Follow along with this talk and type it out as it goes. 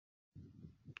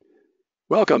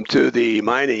Welcome to the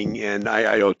Mining and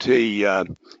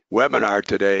IIoT webinar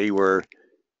today. We're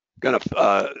going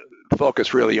to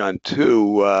focus really on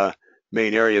two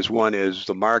main areas. One is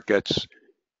the markets,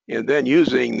 and then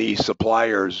using the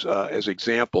suppliers as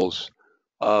examples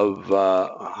of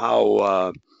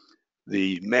how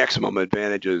the maximum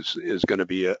advantages is going to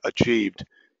be achieved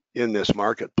in this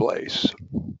marketplace.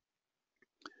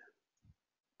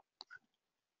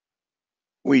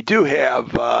 We do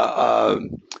have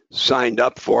signed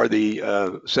up for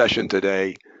the session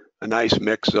today a nice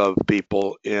mix of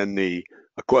people in the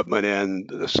equipment and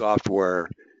the software,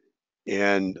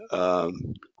 and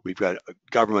we've got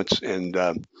governments and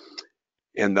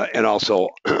also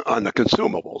on the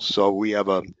consumables. So we have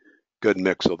a good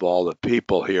mix of all the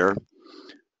people here.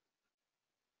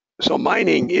 So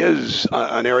mining is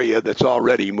an area that's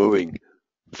already moving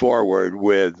forward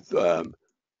with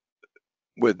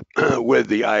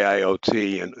the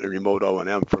IIoT and remote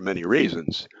O&M for many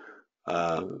reasons.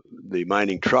 The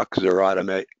mining trucks are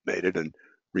automated and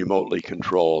remotely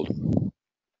controlled.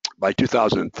 By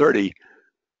 2030,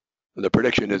 the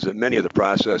prediction is that many of the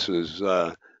processes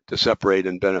to separate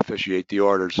and beneficiate the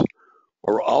orders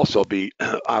will also be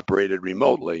operated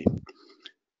remotely.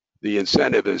 The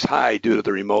incentive is high due to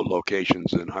the remote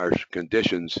locations and harsh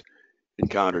conditions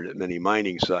encountered at many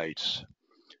mining sites.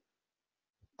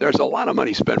 There's a lot of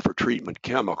money spent for treatment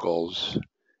chemicals,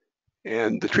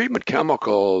 and the treatment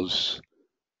chemicals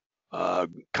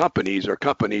companies are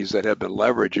companies that have been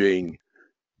leveraging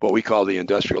what we call the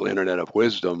industrial internet of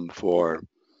wisdom for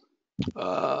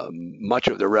much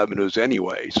of their revenues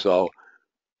anyway. So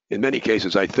in many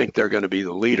cases, I think they're going to be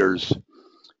the leaders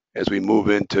as we move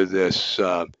into this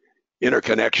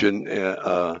interconnection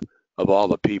of all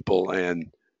the people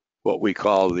and what we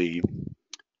call the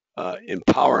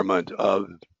empowerment of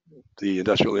the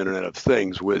industrial internet of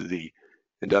things with the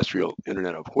industrial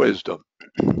internet of wisdom.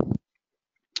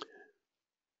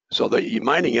 So the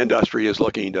mining industry is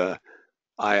looking to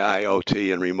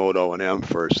IIoT and remote O&M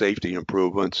for safety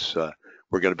improvements.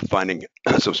 We're going to be finding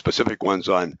some specific ones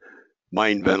on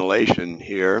mine ventilation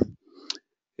here,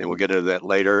 and we'll get into that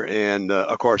later. And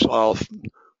of course,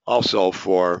 also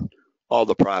for all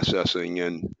the processing,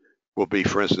 and will be,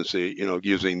 for instance,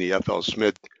 using the F.L.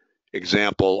 Smith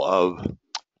example of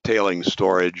tailing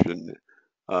storage and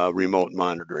remote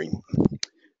monitoring.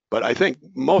 But I think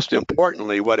most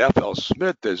importantly, what F.L.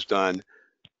 Smith has done,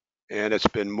 and it's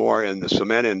been more in the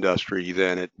cement industry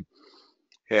than it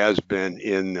has been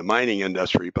in the mining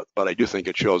industry, but I do think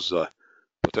it shows the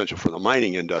potential for the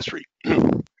mining industry,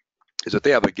 is that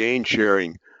they have a gain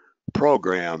sharing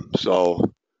program.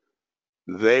 So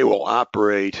they will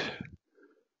operate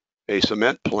a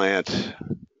cement plant,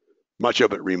 much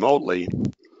of it remotely,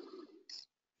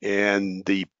 and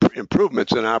the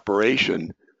improvements in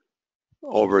operation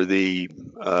over the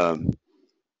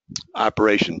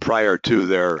operation prior to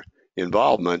their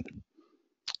involvement,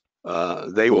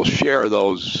 they will share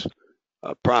those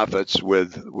profits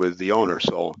with the owner.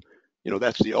 So,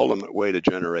 that's the ultimate way to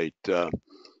generate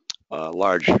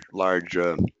large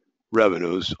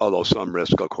revenues, although some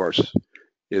risk, of course,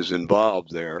 is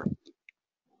involved there.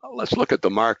 Let's look at the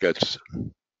markets.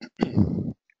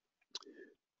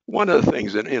 One of the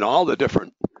things in all the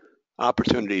different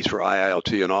opportunities for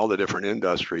IIoT in all the different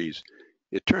industries,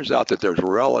 it turns out that there's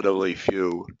relatively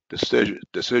few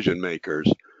decision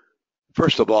makers.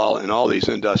 First of all, in all these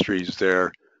industries,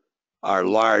 there are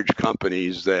large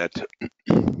companies that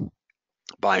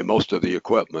buy most of the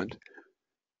equipment.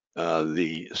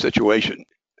 The situation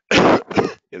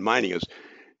in mining is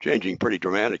changing pretty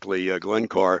dramatically.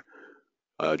 Glencore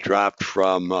dropped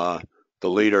from the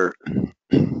leader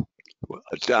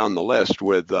down the list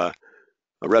with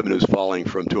revenues falling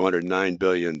from 209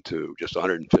 billion to just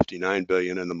 159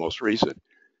 billion in the most recent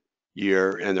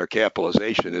year, and their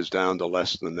capitalization is down to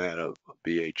less than that of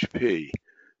BHP.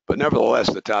 But nevertheless,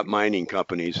 the top mining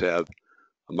companies have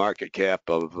a market cap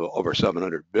of over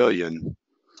 700 billion.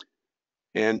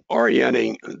 And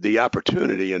orienting the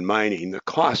opportunity in mining, the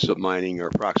costs of mining are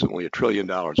approximately $1 trillion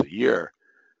a year.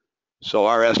 So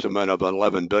our estimate of an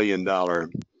 $11 billion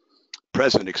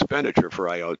present expenditure for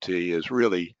IoT is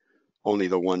really only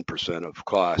the 1% of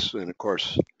costs. And of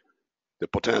course, the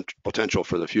potential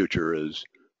for the future is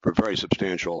for very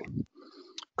substantial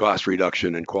cost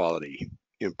reduction and quality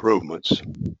improvements.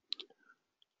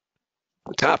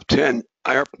 The top 10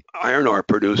 iron ore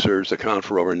producers account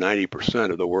for over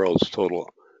 90% of the world's total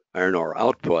iron ore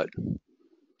output.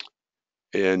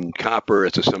 In copper,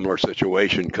 it's a similar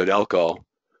situation. Codelco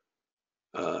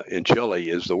in Chile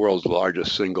is the world's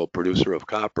largest single producer of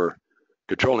copper,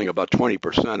 controlling about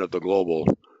 20% of the global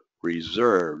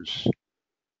reserves.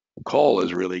 coal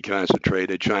is really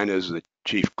concentrated. China is the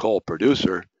chief coal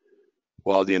producer,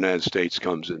 while the United States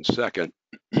comes in second.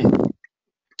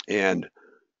 And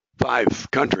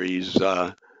 5 countries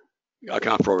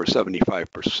account for over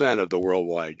 75% of the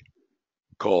worldwide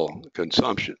coal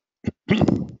consumption.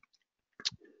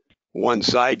 One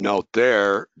side note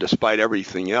there, despite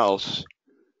everything else,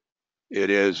 it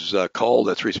is coal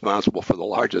that's responsible for the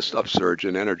largest upsurge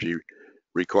in energy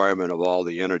requirement of all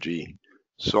the energy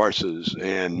sources.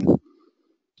 And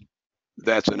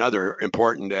that's another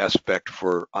important aspect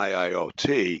for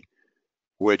IIoT,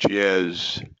 which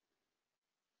is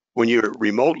when you're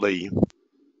remotely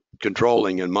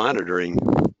controlling and monitoring,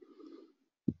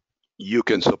 you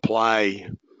can supply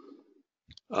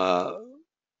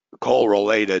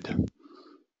coal-related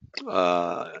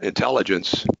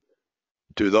intelligence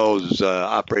to those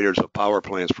operators of power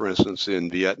plants, for instance, in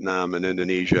Vietnam and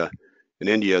Indonesia and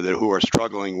India, who are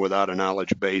struggling without a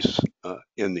knowledge base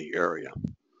in the area.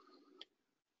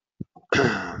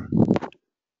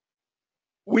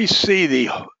 We see the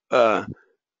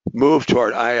move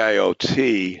toward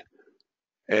IIoT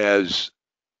as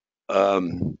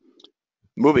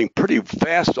moving pretty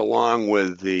fast along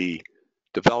with the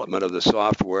development of the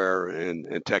software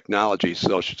and technology,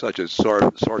 such as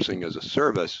sourcing as a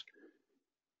service.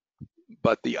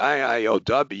 But the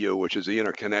IIoW, which is the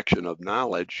interconnection of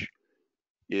knowledge,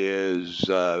 is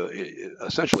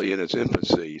essentially in its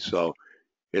infancy. So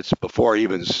it's before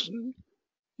even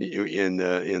in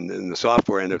the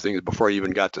software end of things, before you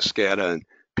even got to SCADA and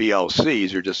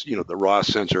PLCs. You're just, the raw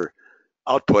sensor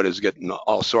output is getting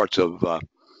all sorts of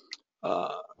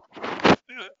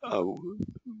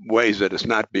ways that it's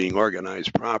not being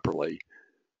organized properly.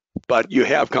 But you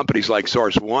have companies like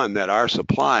Source One that are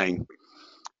supplying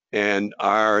and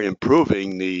are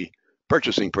improving the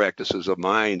purchasing practices of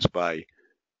mines by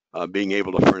being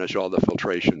able to furnish all the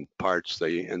filtration parts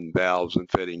and valves and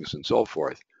fittings and so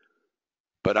forth.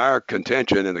 But our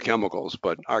contention in the chemicals,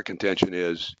 our contention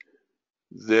is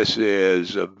this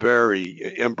is a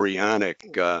very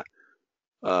embryonic,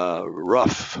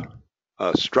 rough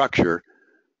structure,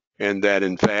 and that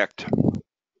in fact,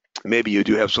 maybe you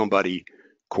do have somebody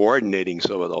coordinating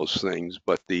some of those things,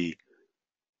 but the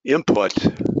input,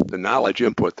 the knowledge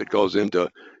input that goes into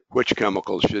which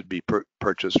chemicals should be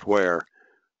purchased where,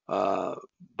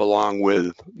 belong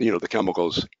with the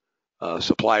chemicals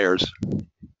suppliers,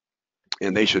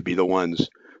 and they should be the ones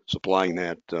supplying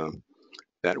that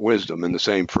wisdom, and the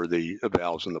same for the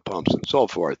valves and the pumps and so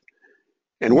forth.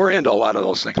 And we're into a lot of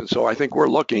those things, and so I think we're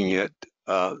looking at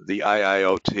the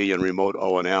IIoT and remote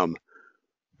O&M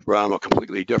from a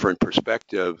completely different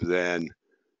perspective than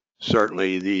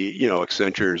certainly the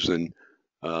Accentures and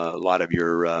a lot of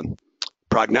your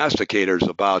prognosticators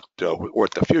about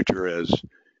what the future is.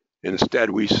 And instead,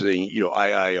 we see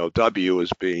IIoW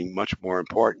as being much more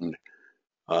important,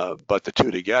 but the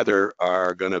two together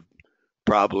are going to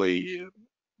probably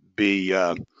be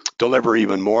deliver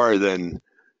even more than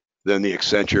the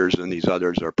Accentures and these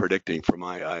others are predicting from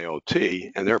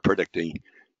IIoT, and they're predicting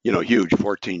huge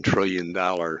 $14 trillion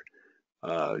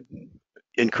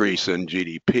increase in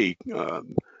GDP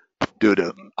due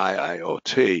to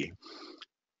IIoT.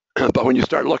 But when you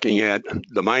start looking at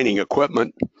the mining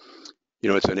equipment,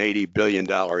 it's an $80 billion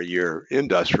a year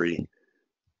industry.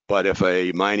 But if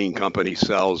a mining company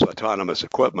sells autonomous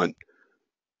equipment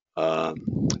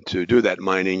to do that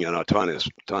mining and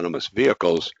autonomous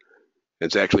vehicles,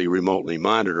 it's actually remotely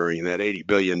monitoring. That $80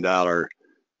 billion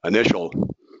initial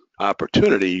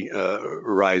opportunity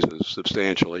rises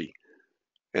substantially.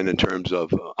 And in terms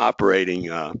of operating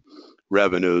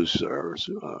revenues or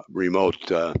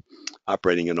remote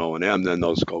operating in O&M, then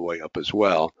those go way up as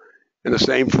well. And the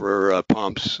same for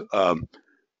pumps.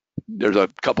 There's a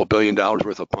couple $1 billion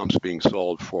worth of pumps being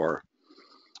sold to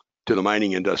the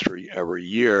mining industry every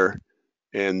year,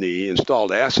 and the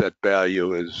installed asset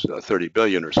value is 30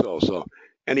 billion or so. So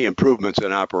any improvements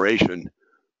in operation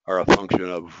are a function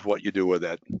of what you do with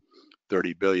that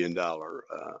 $30 billion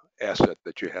asset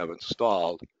that you have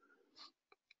installed.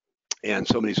 And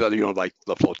some of these other, like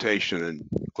the flotation and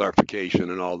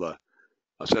clarification and all the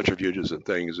centrifuges and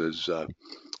things is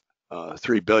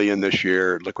 3 billion this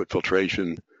year. Liquid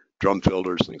filtration, drum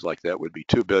filters, things like that would be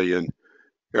 2 billion.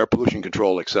 Air pollution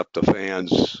control, except the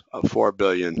fans, 4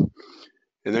 billion.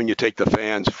 And then you take the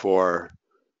fans for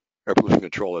air pollution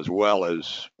control as well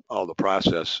as all the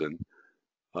process and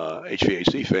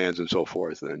HVAC fans and so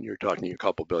forth, and you're talking a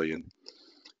couple $1 billion.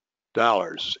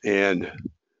 And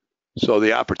so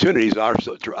the opportunities are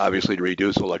obviously to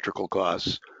reduce electrical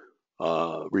costs,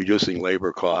 reducing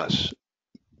labor costs,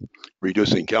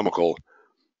 reducing chemical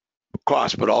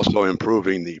costs, but also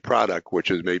improving the product,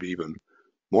 which is maybe even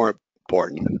more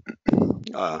important,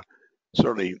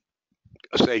 certainly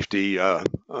safety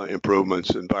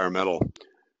improvements, environmental.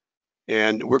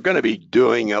 And we're going to be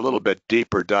doing a little bit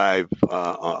deeper dive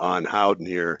on Howden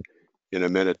here in a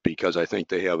minute, because I think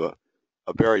they have a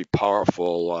very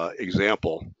powerful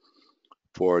example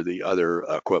for the other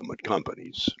equipment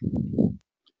companies.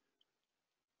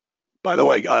 By the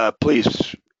way,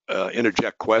 please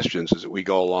interject questions as we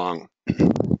go along.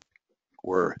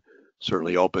 We're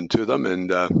certainly open to them and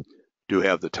do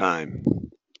have the time.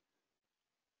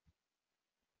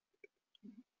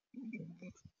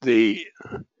 The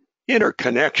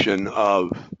interconnection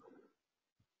of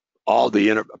all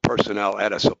the personnel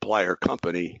at a supplier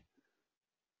company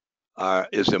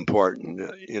is important.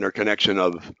 Interconnection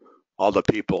of all the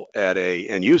people at a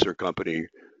end user company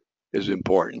is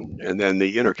important. And then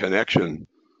the interconnection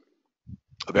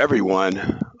of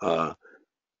everyone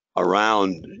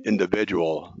around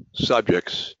individual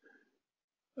subjects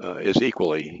is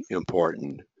equally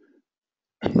important.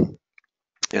 And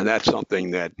that's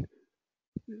something that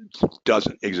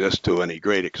doesn't exist to any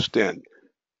great extent.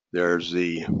 There's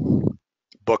the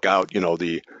book out,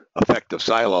 the effect of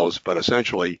silos, but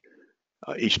essentially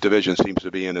each division seems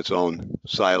to be in its own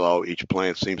silo. Each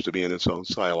plant seems to be in its own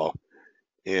silo.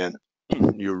 And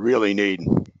you really need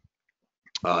to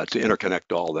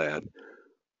interconnect all that.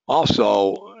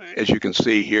 Also, as you can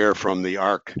see here from the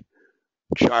ARC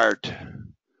chart,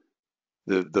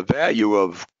 the value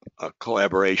of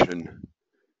collaboration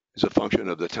is a function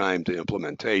of the time to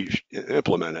implement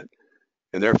it.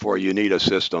 And therefore, you need a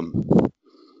system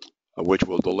which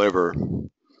will deliver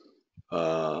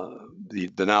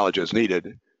the knowledge as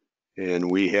needed.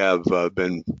 And we have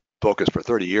been focused for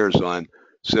 30 years on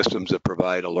systems that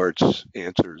provide alerts,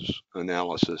 answers,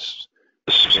 analysis,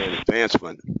 and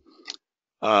advancement.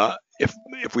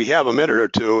 If we have a minute or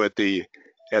two at the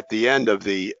end of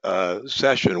the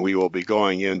session, we will be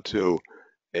going into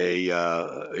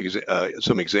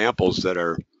some examples that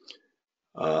are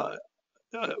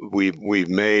we've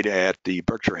made at the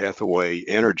Berkshire Hathaway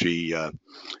Energy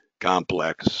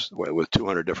complex with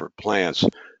 200 different plants.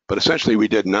 But essentially, we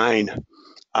did 9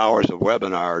 hours of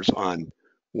webinars on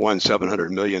one $700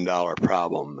 million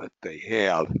problem that they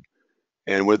have,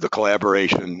 and with the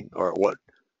collaboration, or what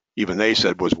even they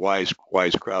said was wise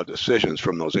crowd decisions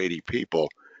from those 80 people,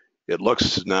 it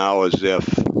looks now as if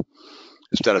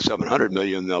instead of 700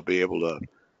 million, they'll be able to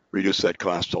reduce that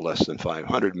cost to less than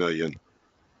 500 million.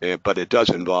 But it does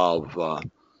involve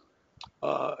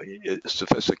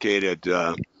sophisticated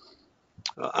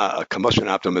combustion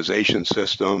optimization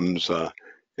systems,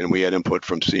 and we had input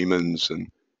from Siemens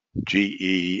and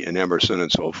GE and Emerson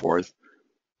and so forth.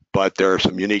 But there are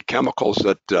some unique chemicals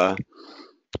that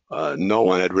no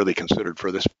one had really considered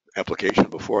for this application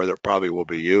before that probably will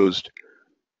be used,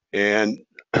 and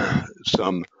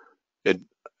some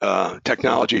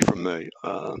technology from the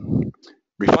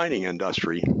refining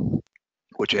industry,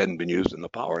 which hadn't been used in the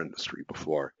power industry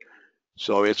before.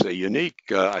 So it's a unique,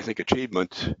 I think,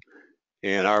 achievement.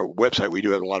 And our website, we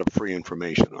do have a lot of free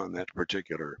information on that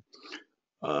particular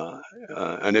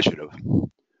initiative.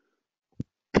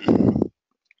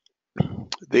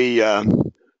 The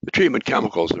treatment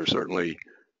chemicals are certainly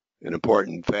an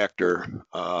important factor,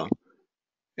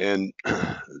 and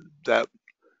that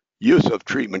use of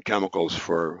treatment chemicals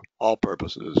for all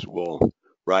purposes will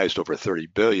rise to over 30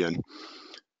 billion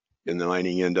in the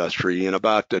mining industry, and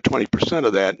about 20%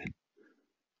 of that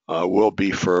will be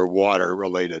for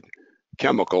water-related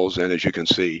chemicals, and as you can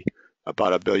see,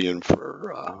 about $1 billion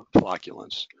for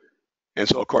flocculants. And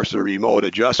so, of course, the remote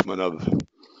adjustment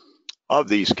of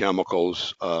these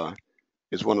chemicals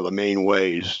is one of the main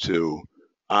ways to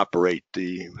operate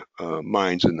the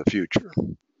mines in the future.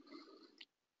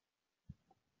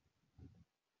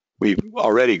 We've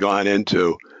already gone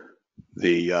into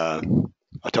the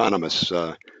autonomous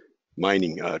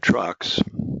mining trucks,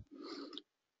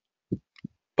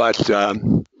 but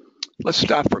let's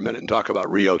stop for a minute and talk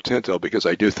about Rio Tinto, because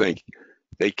I do think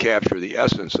they capture the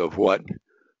essence of what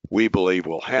we believe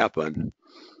will happen.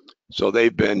 So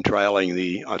they've been trialing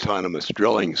the autonomous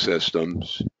drilling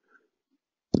systems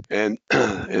and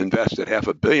invested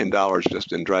 $500 million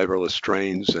just in driverless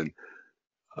trains and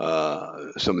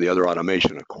some of the other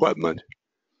automation equipment.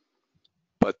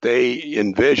 But they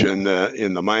envision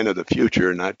in the mine of the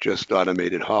future, not just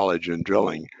automated haulage and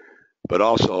drilling, but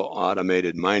also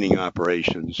automated mining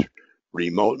operations,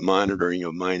 remote monitoring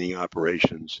of mining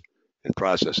operations and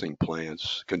processing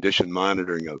plants, condition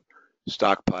monitoring of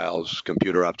stockpiles,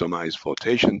 computer optimized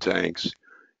flotation tanks,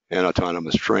 and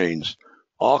autonomous trains,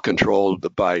 all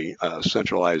controlled by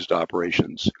centralized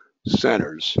operations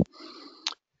centers.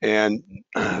 And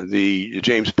the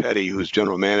James Petty, who's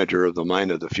general manager of the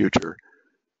Mine of the Future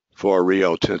for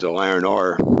Rio Tinto Iron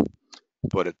Ore,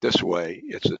 put it this way: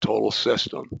 it's a total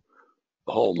system.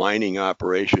 The whole mining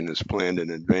operation is planned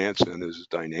in advance and is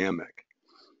dynamic.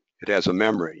 It has a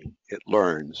memory. It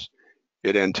learns.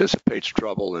 It anticipates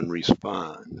trouble and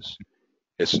responds.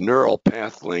 Its neural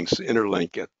path links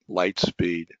interlink at light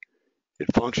speed.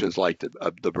 It functions like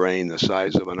the brain the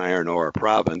size of an iron ore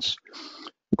province,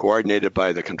 coordinated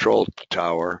by the control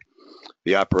tower,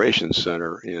 the operations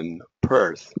center in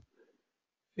Perth.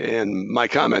 And my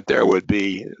comment there would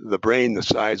be the brain the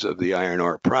size of the iron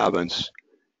ore province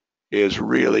is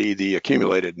really the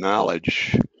accumulated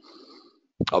knowledge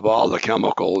of all the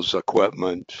chemicals,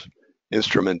 equipment,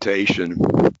 instrumentation,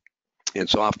 and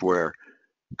software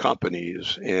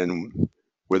companies. And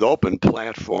with open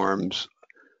platforms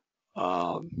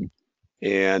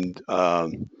and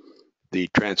the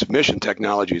transmission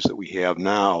technologies that we have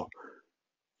now,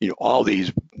 all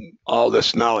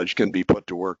this knowledge can be put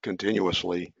to work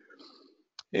continuously,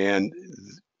 and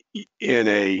in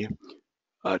a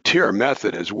tier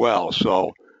method as well.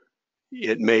 So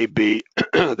it may be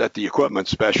that the equipment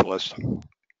specialist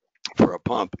for a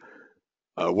pump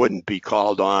wouldn't be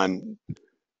called on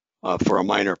for a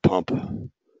minor pump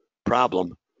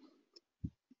problem,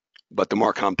 but the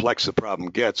more complex the problem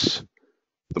gets,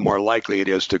 the more likely it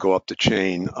is to go up the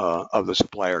chain of the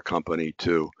supplier company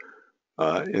to,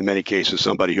 in many cases,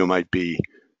 somebody who might be,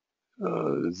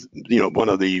 one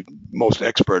of the most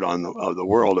expert of the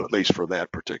world, at least for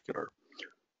that particular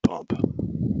pump.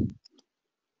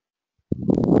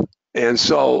 And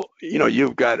so,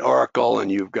 you've got Oracle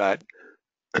and you've got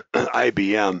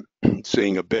IBM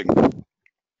seeing a big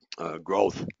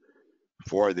growth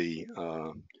for the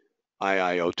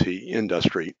IIoT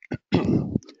industry.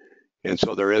 And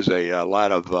so there is a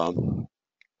lot of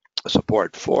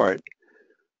support for it.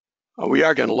 We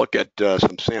are going to look at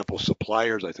some sample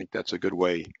suppliers. I think that's a good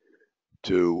way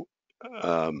to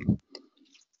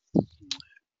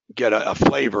get a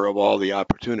flavor of all the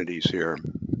opportunities here.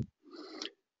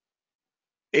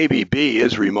 ABB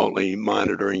is remotely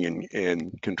monitoring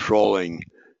and controlling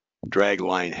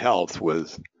dragline health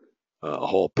with a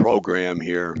whole program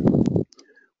here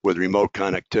with remote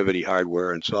connectivity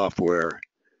hardware and software.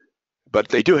 But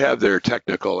they do have their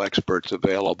technical experts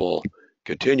available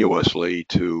continuously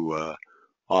to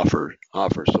offer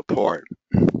support,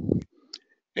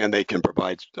 and they can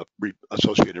provide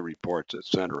associated reports,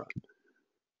 etc.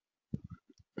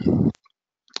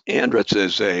 Andritz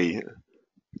is a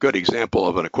good example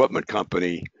of an equipment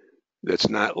company that's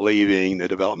not leaving the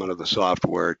development of the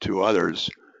software to others,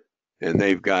 and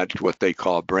they've got what they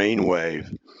call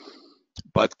brainwave,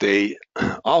 but they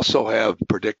also have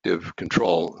predictive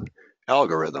control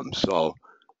algorithms, so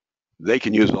they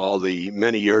can use all the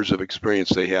many years of experience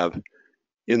they have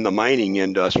in the mining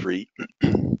industry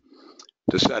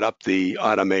to set up the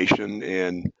automation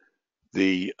and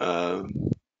the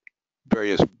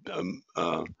various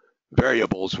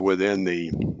variables within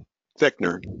the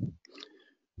thickener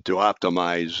to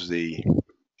optimize the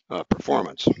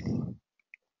performance.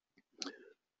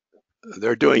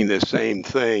 They're doing the same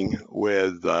thing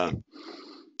with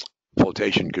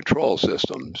flotation control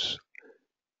systems.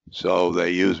 So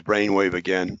they use brainwave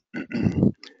again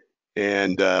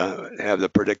and have the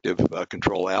predictive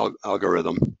control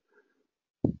algorithm,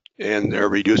 and they're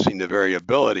reducing the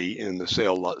variability in the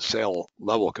cell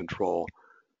level control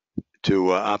to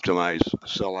optimize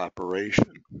cell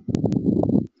operation.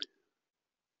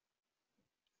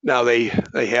 Now they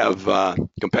have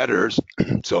competitors.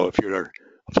 So if you're a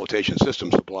flotation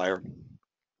system supplier,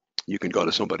 you can go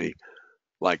to somebody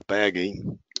like Baggy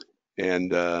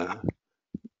and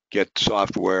get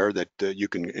software that you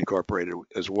can incorporate it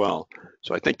as well.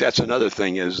 So I think that's another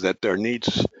thing, is that there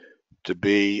needs to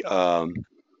be a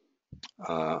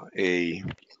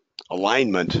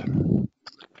alignment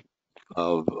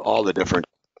of all the different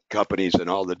companies and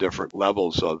all the different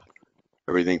levels of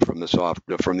everything from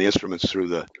the instruments through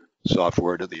the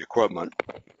software to the equipment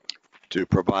to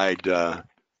provide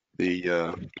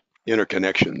the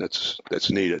interconnection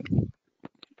that's needed.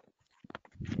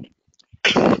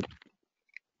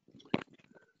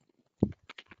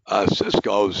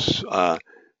 Cisco's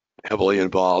heavily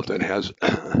involved and has,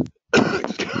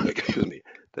 excuse me,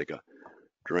 take a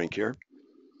drink here.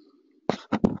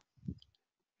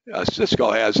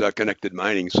 Cisco has a connected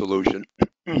mining solution,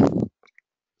 and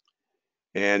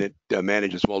it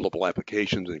manages multiple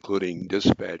applications, including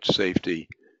dispatch, safety,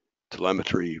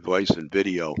 telemetry, voice, and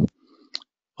video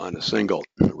on a single,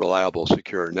 reliable,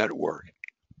 secure network.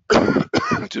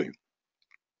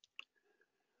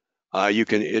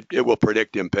 it will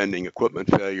predict impending equipment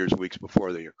failures weeks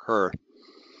before they occur.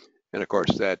 And of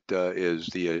course, that is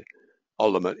the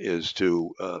ultimate is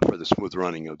to for the smooth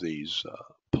running of these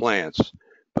plants.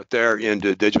 But they're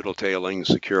into digital tailing,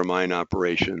 secure mine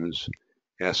operations,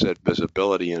 asset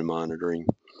visibility and monitoring,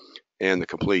 and the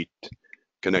complete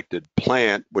connected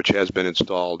plant, which has been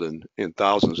installed in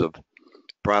thousands of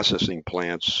processing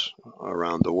plants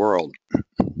around the world.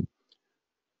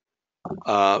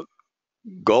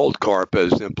 Goldcorp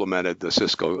has implemented the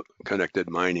Cisco connected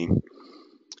mining,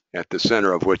 at the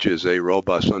center of which is a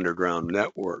robust underground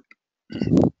network.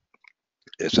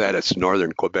 It's at its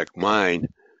northern Quebec mine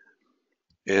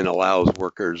and allows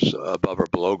workers above or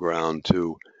below ground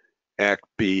to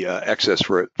be accessed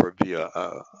via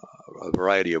a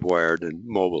variety of wired and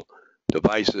mobile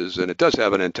devices. And it does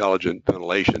have an intelligent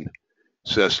ventilation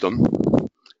system,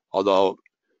 although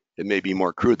it may be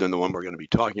more crude than the one we're going to be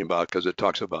talking about, because it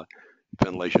talks about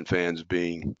ventilation fans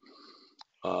being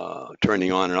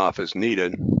turning on and off as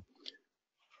needed.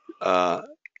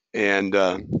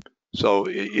 So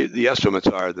the estimates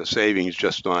are the savings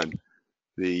just on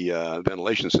the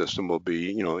ventilation system will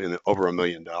be, in over $1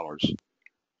 million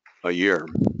a year.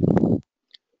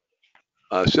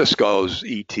 Cisco's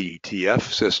ETTF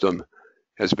system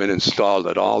has been installed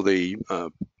at all the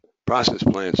process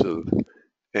plants of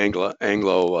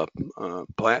Anglo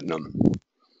Platinum.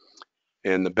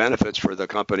 And the benefits for the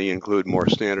company include more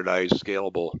standardized,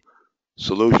 scalable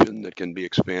solution that can be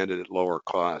expanded at lower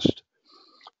cost,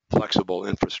 flexible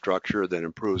infrastructure that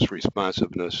improves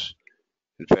responsiveness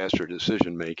and faster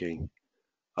decision making,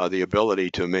 the ability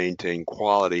to maintain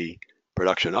quality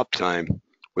production uptime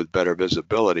with better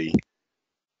visibility,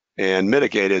 and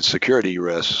mitigated security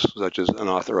risks such as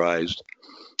unauthorized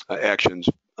actions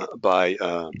by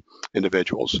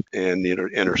individuals and the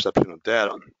interception of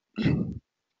data.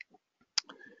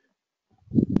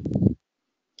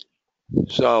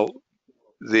 So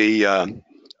the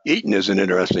Eaton is an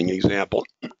interesting example.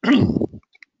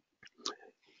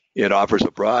 It offers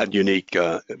a broad, unique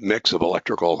mix of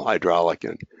electrical, hydraulic,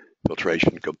 and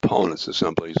filtration components,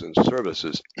 assemblies, and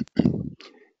services,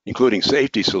 including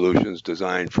safety solutions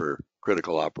designed for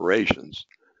critical operations.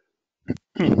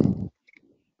 The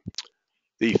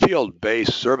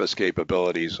field-based service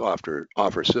capabilities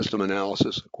offer system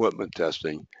analysis, equipment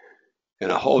testing,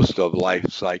 and a host of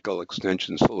life cycle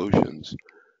extension solutions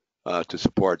to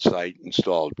support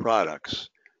site-installed products.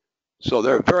 So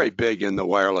they're very big in the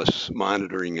wireless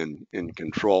monitoring and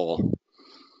control,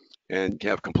 and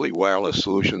have complete wireless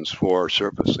solutions for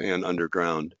surface and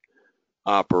underground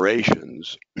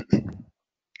operations.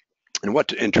 And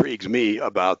what intrigues me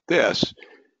about this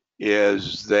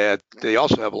is that they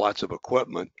also have lots of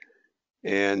equipment,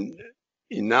 and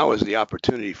now is the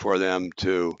opportunity for them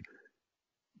to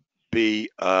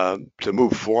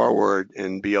move forward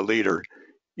and be a leader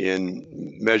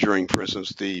in measuring, for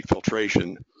instance, the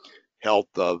filtration health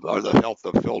of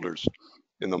filters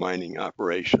in the mining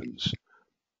operations.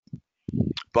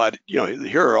 But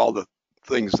here are all the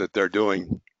things that they're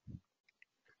doing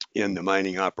in the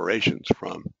mining operations,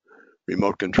 from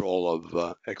remote control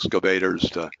of excavators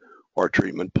to ore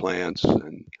treatment plants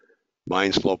and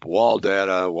mine slope wall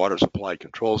data, water supply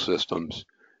control systems,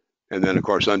 and then of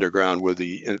course underground with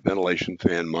the ventilation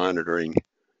fan monitoring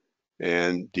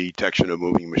and detection of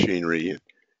moving machinery.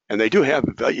 And they do have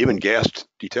even gas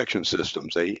detection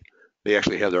systems. They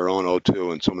actually have their own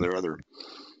O2 and some of their other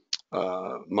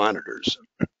monitors.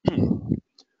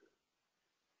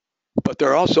 But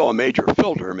they're also a major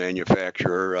filter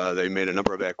manufacturer. They made a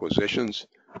number of acquisitions.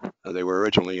 They were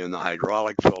originally in the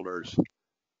hydraulic filters,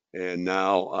 and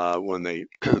now when they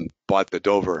bought the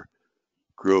Dover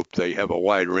group, they have a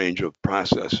wide range of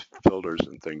process filters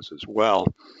and things as well.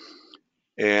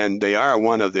 And they are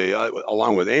one of the,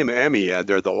 along with Amiad,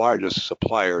 they're the largest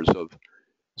suppliers of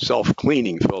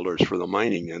self-cleaning filters for the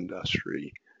mining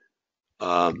industry.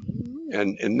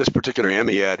 And in this particular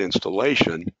Amiad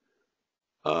installation,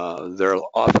 there are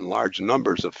often large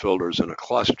numbers of filters in a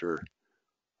cluster.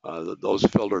 Those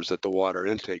filters at the water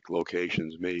intake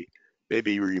locations may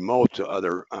be remote to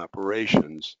other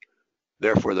operations.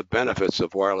 Therefore, the benefits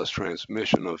of wireless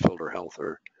transmission of filter health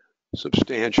are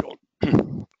substantial.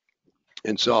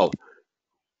 And so,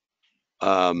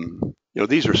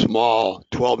 these are small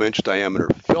 12-inch diameter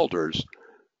filters,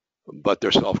 but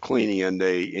they're self-cleaning, and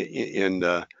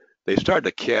they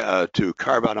started to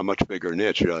carve out a much bigger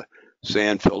niche.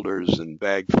 Sand filters and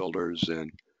bag filters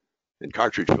and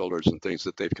cartridge filters and things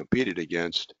that they've competed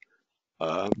against.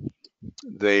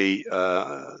 They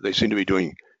seem to be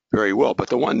doing very well. But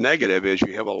the one negative is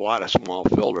you have a lot of small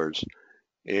filters,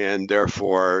 and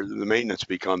therefore the maintenance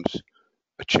becomes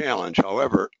challenge.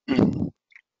 However,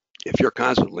 if you're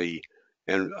constantly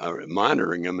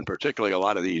monitoring them, and particularly a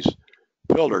lot of these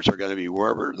filters are going to be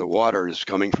wherever the water is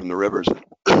coming from the rivers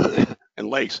and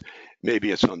lakes,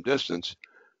 maybe at some distance,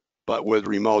 but with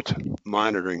remote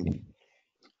monitoring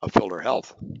of filter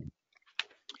health,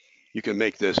 you can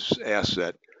make this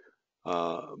asset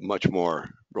much more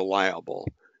reliable.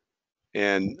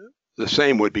 And the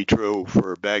same would be true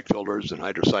for bag filters and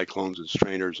hydrocyclones and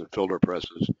strainers and filter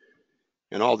presses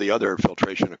and all the other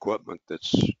filtration equipment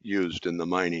that's used in the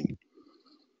mining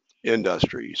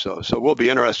industry. So we'll be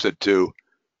interested to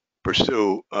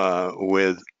pursue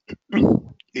with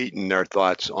Eaton their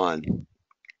thoughts on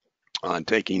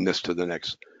taking this to the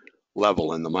next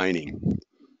level in the mining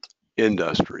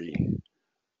industry.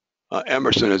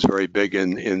 Emerson is very big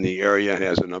in the area and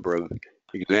has a number of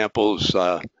examples,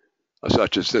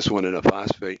 such as this one in a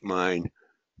phosphate mine,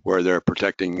 where they're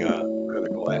protecting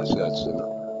critical assets and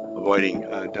avoiding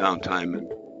downtime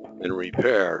and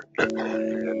repair.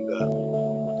 And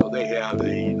so they have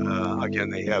again,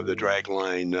 they have the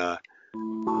dragline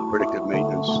predictive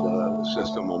maintenance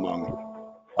system,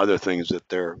 among other things that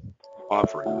they're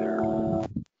offering there.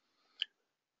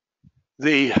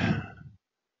 The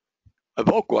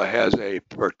Evoqua has a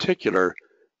particular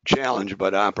challenge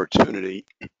but opportunity.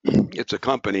 It's a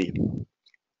company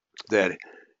that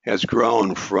has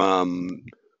grown from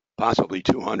possibly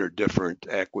 200 different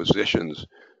acquisitions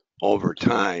over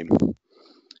time,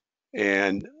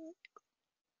 and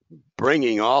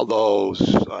bringing all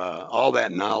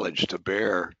that knowledge to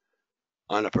bear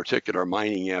on a particular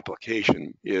mining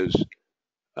application is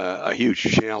a huge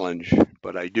challenge.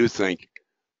 But I do think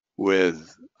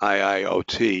with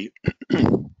IIoT,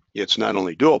 it's not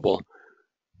only doable,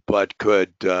 but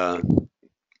could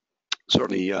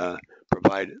certainly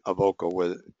provide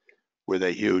Evoqua with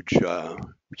a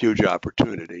huge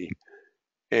opportunity.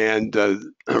 And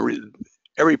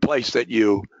every place that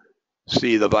you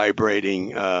see the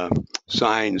vibrating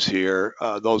signs here,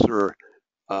 those are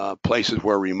places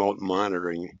where remote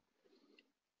monitoring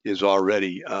is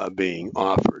already being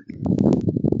offered.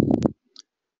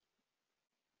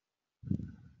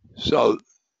 So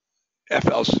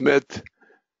FL Smith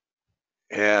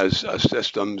has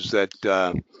systems that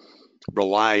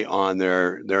rely on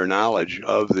their knowledge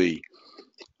of the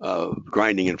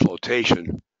grinding and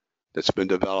flotation that's been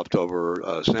developed over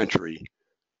a century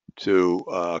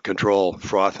to control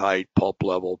froth height, pulp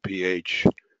level, pH,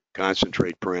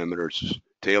 concentrate parameters,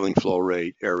 tailing flow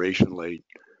rate, aeration rate,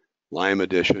 lime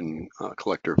addition,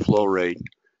 collector flow rate,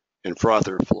 and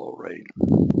frother flow rate.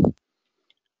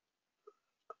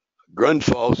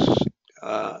 Grundfos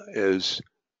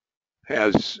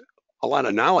has a lot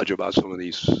of knowledge about some of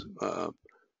these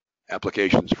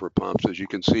applications for pumps, as you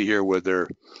can see here with their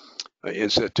in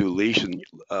situ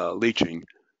leaching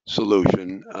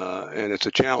solution, and it's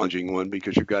a challenging one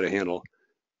because you've got to handle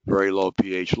very low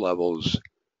pH levels,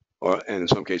 and in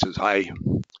some cases high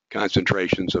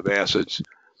concentrations of acids.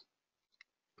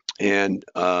 And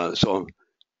so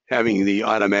having the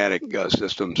automatic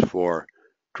systems for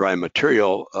dry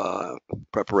material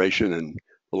preparation and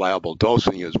reliable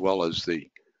dosing, as well as the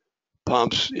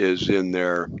pumps, is in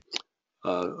their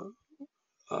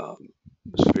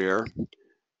sphere.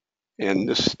 And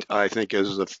this, I think,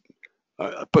 is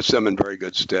puts them in very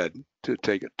good stead to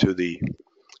take it to the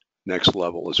next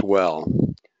level as well.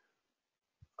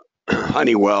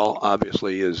 Honeywell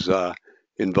obviously is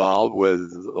involved with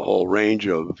a whole range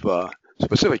of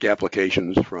specific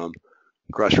applications, from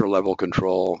crusher level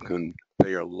control,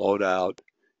 conveyor loadout,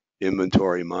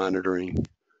 inventory monitoring,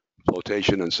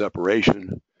 flotation and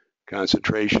separation,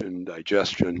 concentration,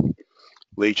 digestion,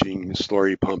 leaching,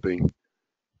 slurry pumping,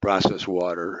 process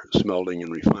water, smelting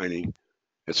and refining,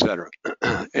 etc.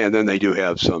 And then they do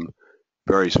have some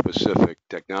very specific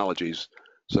technologies,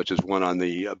 such as one on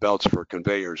the belts for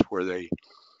conveyors, where they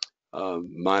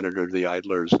monitor the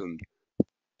idlers and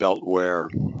belt wear.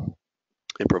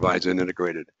 It provides an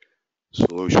integrated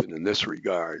solution in this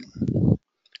regard.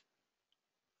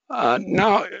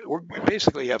 Now, we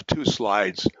basically have two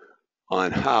slides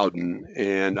on Howden,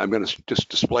 and I'm going to just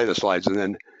display the slides and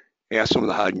then ask some of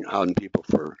the Howden people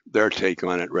for their take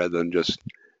on it rather than just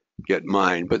get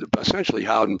mine. But essentially,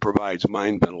 Howden provides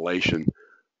mine ventilation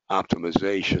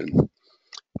optimization.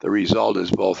 The result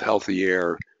is both healthy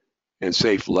air and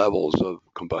safe levels of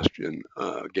combustion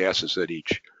gases at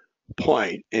each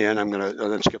point. And I'm going to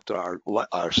then skip to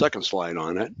our second slide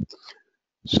on it.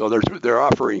 So they're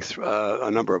offering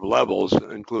a number of levels,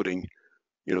 including,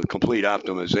 complete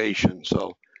optimization.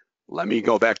 So let me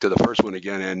go back to the first one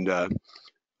again, and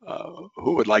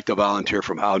who would like to volunteer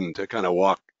from Howden to kind of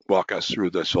walk us through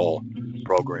this whole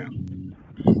program?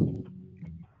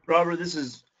 Robert, this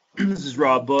is this is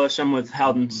Rob Bush. I'm with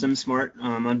Howden SimSmart.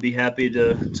 I'd be happy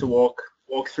to walk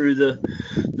through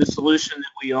the solution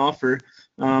that we offer.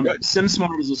 Good.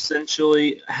 SimSmart is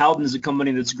essentially Howden is a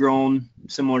company that's grown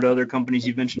similar to other companies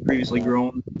you've mentioned previously,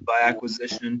 grown by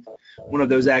acquisition. One of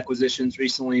those acquisitions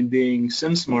recently being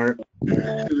SimSmart,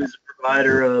 who is a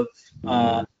provider of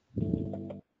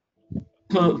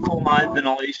full line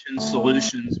ventilation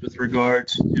solutions with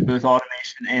regards to both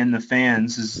automation and the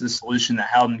fans is the solution that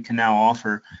Howden can now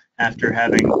offer after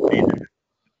having made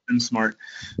SimSmart.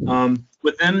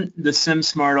 Within the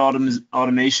SimSmart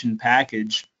automation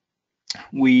package,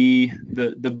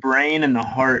 the brain and the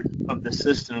heart of the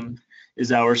system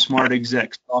is our Smart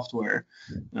Exec software.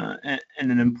 And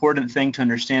an important thing to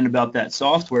understand about that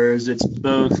software is it's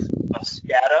both a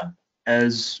SCADA,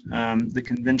 as the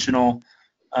conventional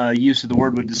use of the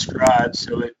word would describe.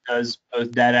 So it does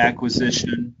both data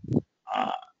acquisition,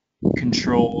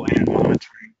 control, and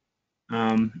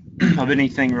monitoring of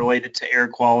anything related to air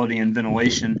quality and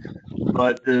ventilation.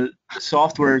 But the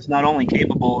software is not only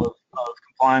capable of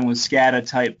complying with SCADA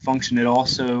type function, it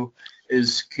also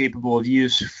is capable of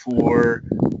use for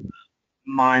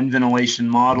mine ventilation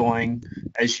modeling,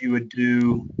 as you would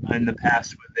do in the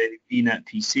past with a VNet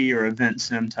PC or Event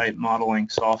Sim type modeling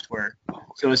software.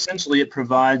 So essentially, it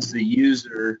provides the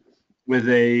user with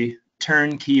a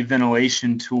turnkey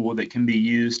ventilation tool that can be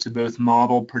used to both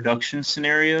model production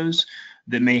scenarios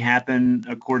that may happen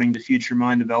according to future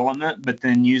mine development, but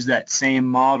then use that same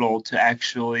model to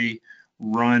actually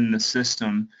run the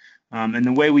system. And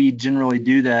the way we generally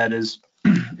do that is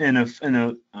in a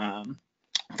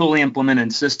fully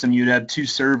implemented system, you'd have two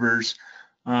servers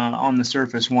on the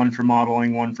surface, one for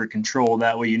modeling, one for control.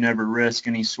 That way you never risk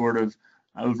any sort of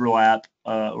overlap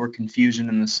or confusion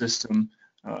in the system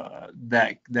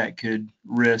that could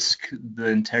risk the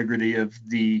integrity of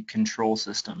the control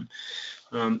system.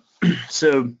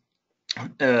 So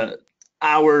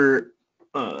our,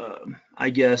 I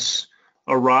guess,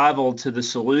 arrival to the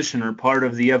solution, or part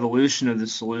of the evolution of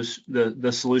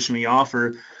the solution we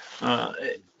offer,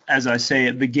 as I say,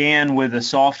 it began with a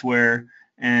software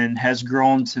and has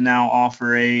grown to now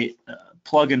offer a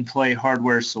plug-and-play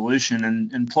hardware solution.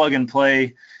 And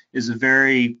plug-and-play is a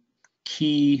very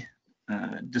key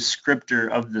descriptor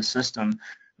of the system.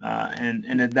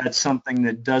 And that's something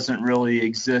that doesn't really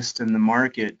exist in the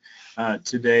market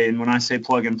today. And when I say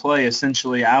plug-and-play,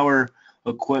 essentially our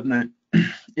equipment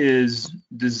is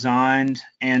designed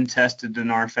and tested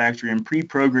in our factory and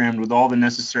pre-programmed with all the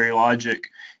necessary logic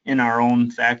in our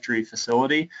own factory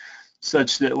facility,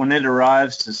 such that when it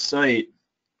arrives to site,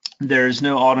 there's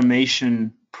no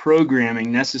automation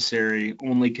programming necessary,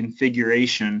 only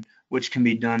configuration, which can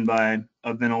be done by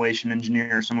a ventilation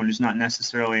engineer or someone who's not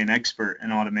necessarily an expert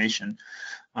in automation.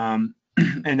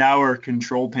 And our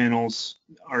control panels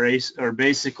are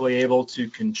basically able to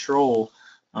control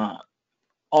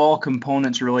all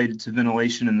components related to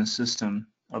ventilation in the system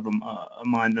of a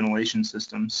mine ventilation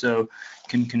system. So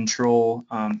can control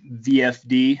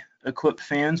VFD equipped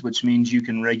fans, which means you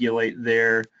can regulate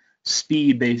their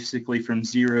speed basically from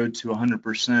 0 to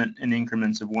 100% in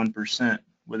increments of 1%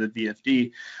 with a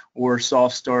VFD, or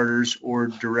soft starters or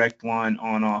direct line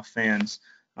on-off fans.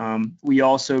 We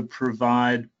also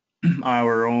provide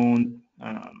our own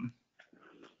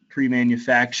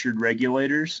pre-manufactured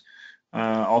regulators,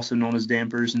 also known as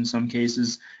dampers in some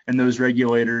cases, and those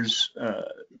regulators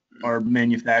are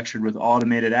manufactured with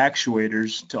automated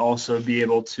actuators to also be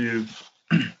able to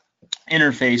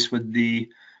interface with the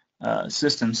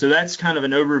system. So that's kind of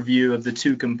an overview of the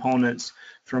two components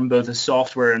from both a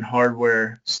software and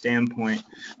hardware standpoint.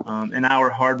 And our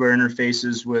hardware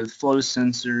interfaces with flow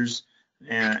sensors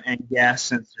and gas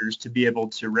sensors to be able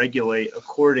to regulate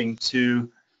according to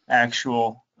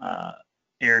actual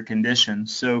air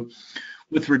conditions. So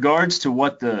with regards to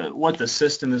what the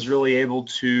system is really able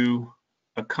to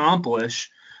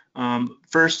accomplish,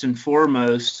 first and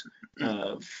foremost,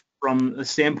 from a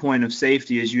standpoint of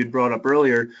safety, as you had brought up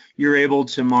earlier, you're able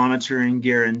to monitor and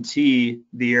guarantee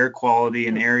the air quality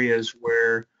in areas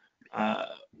where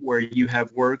you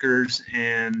have workers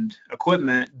and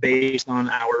equipment based on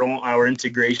our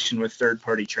integration with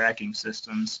third-party tracking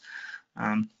systems.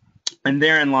 And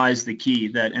therein lies the key,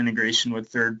 that integration with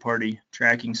third-party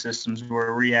tracking systems,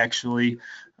 where we actually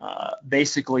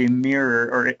basically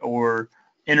mirror or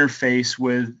interface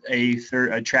with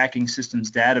a tracking systems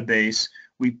database.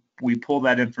 We pull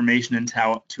that information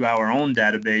into our own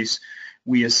database.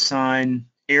 We assign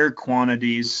air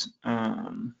quantities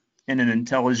in an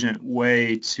intelligent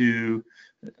way to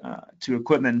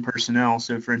equipment and personnel.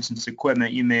 So, for instance,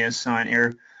 equipment, you may assign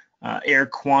air air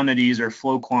quantities or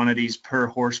flow quantities per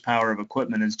horsepower of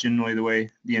equipment is generally the way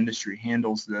the industry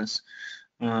handles this.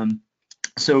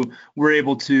 So we're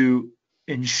able to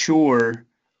ensure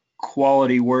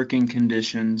quality working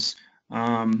conditions.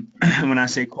 When I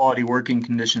say quality working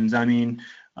conditions, I mean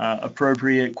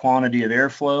appropriate quantity of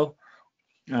airflow,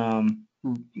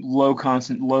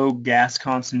 low gas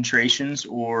concentrations,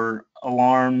 or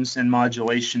alarms and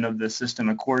modulation of the system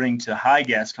according to high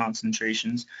gas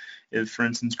concentrations. If, for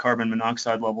instance, carbon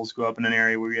monoxide levels go up in an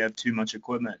area where you have too much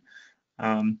equipment.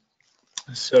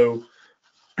 So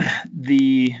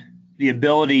the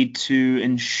ability to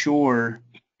ensure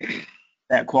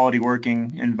that quality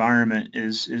working environment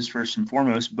is first and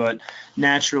foremost, but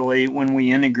naturally when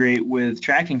we integrate with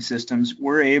tracking systems,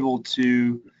 we're able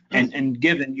to, and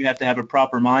given you have to have a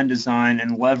proper mine design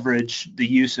and leverage the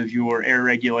use of your air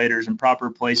regulators and proper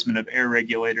placement of air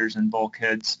regulators and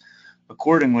bulkheads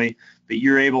accordingly, that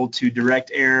you're able to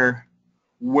direct air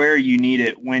where you need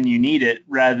it, when you need it,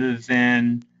 rather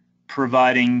than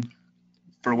providing,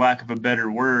 for lack of a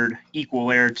better word,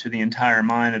 equal air to the entire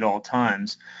mine at all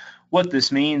times. What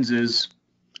this means is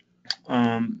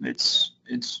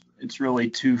it's really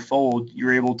twofold.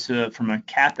 You're able to, from a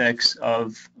capex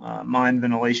of mine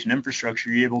ventilation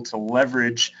infrastructure, you're able to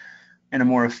leverage in a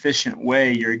more efficient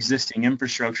way your existing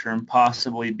infrastructure and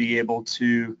possibly be able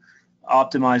to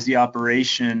optimize the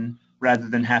operation rather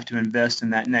than have to invest in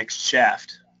that next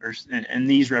shaft. And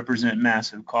these represent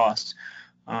massive costs.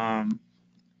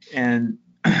 And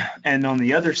on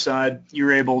the other side,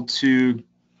 you're able to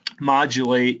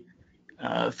modulate.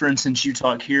 For instance, you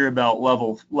talk here about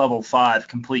level 5,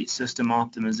 complete system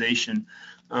optimization.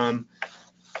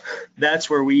 That's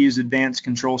where we use advanced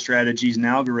control strategies and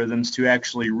algorithms to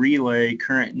actually relay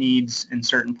current needs in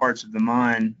certain parts of the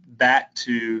mine back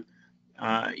to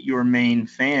your main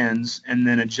fans, and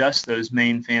then adjust those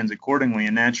main fans accordingly.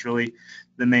 And naturally,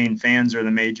 the main fans are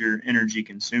the major energy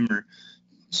consumer.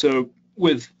 So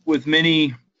with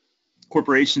many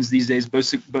corporations these days,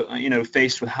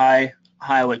 faced with high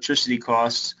electricity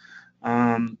costs,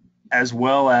 as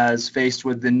well as faced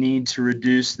with the need to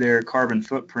reduce their carbon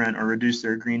footprint or reduce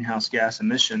their greenhouse gas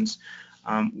emissions,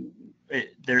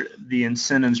 the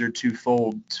incentives are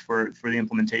twofold for the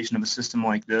implementation of a system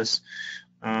like this.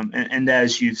 And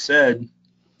as you've said,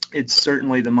 it's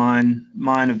certainly the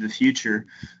mine of the future,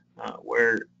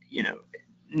 where,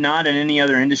 not in any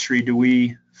other industry do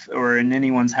we, or in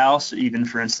anyone's house even,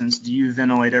 for instance, do you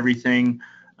ventilate everything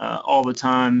all the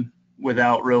time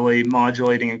without really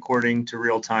modulating according to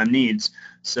real-time needs.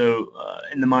 So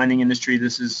in the mining industry,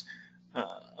 this is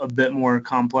a bit more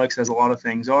complex, as a lot of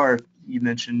things are. You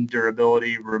mentioned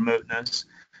durability, remoteness,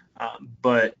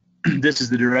 but this is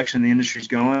the direction the industry is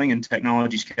going, and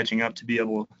technology is catching up to be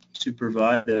able to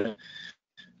provide it.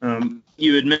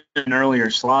 You had mentioned in earlier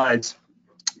slides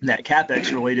that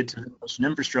CapEx related to ventilation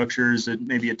infrastructure is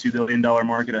maybe a $2 billion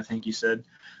market, I think you said,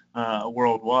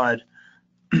 worldwide.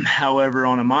 However,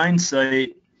 on a mine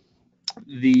site,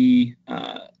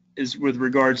 is with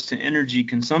regards to energy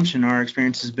consumption, our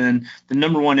experience has been the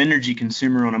number one energy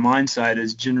consumer on a mine site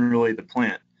is generally the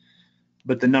plant,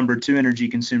 but the number two energy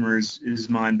consumer is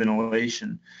mine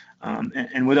ventilation.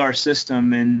 And with our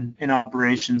system in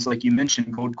operations, like you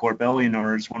mentioned, Goldcorp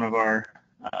Eleanor is one of our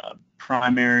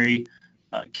primary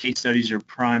case studies, or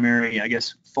primary, I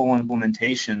guess, full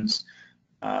implementations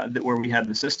where we have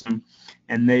the system,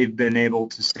 and they've been able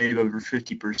to save over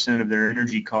 50% of their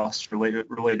energy costs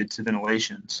related to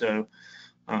ventilation. So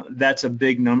that's a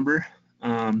big number,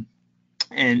 and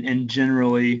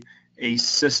generally a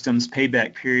system's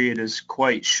payback period is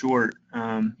quite short.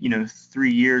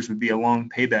 3 years would be a long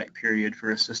payback period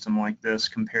for a system like this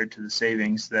compared to the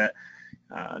savings that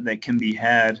can be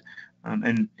had.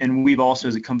 And we've also,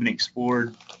 as a company,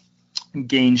 explored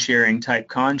gain sharing type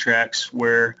contracts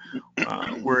where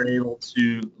we're able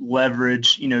to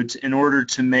leverage, in order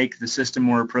to make the system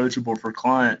more approachable for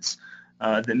clients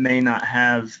that may not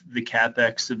have the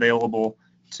CapEx available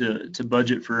to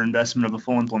budget for investment of a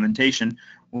full implementation.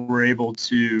 We're able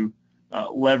to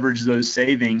leverage those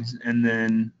savings and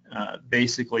then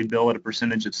basically bill at a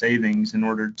percentage of savings in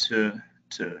order to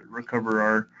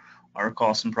recover our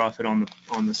cost and profit on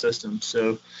the system.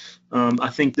 So I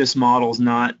think this model is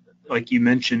not, like you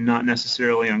mentioned, not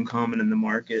necessarily uncommon in the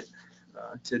market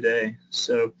today.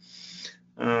 So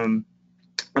I'm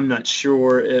not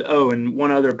sure. And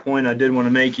one other point I did want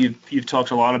to make, you've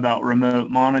talked a lot about remote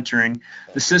monitoring.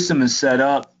 The system is set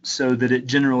up so that it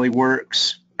generally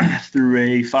works through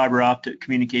a fiber optic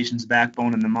communications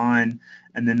backbone in the mine,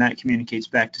 and then that communicates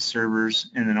back to servers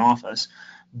in an office.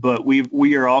 But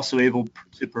we are also able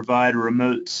to provide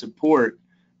remote support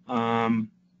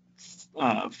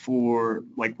for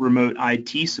like remote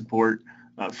IT support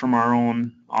from our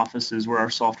own offices, where our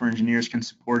software engineers can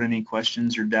support any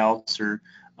questions or doubts or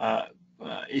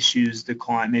issues the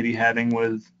client may be having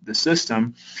with the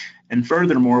system. And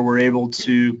furthermore, we're able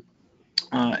to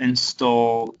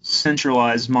install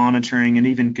centralized monitoring and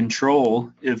even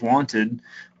control, if wanted,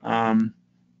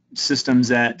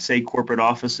 systems at, say, corporate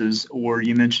offices, or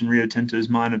you mentioned Rio Tinto's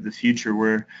mine of the future,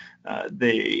 where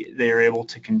they are able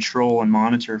to control and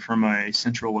monitor from a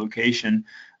central location.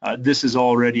 This is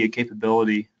already a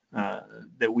capability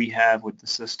that we have with the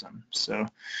system. So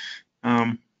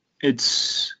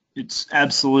it's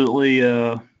absolutely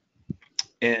a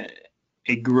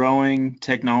growing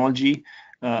technology.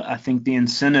 I think the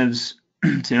incentives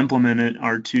to implement it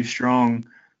are too strong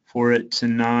for it to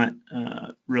not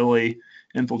really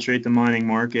infiltrate the mining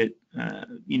market,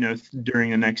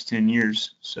 during the next 10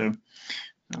 years. So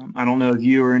I don't know if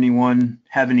you or anyone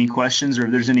have any questions, or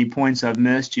if there's any points I've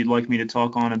missed you'd like me to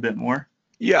talk on a bit more.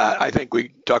 Yeah, I think we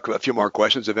can talk about a few more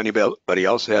questions if anybody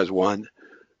else has one.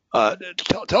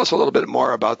 Tell us a little bit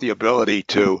more about the ability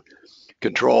to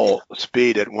control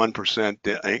speed at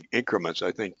 1% increments,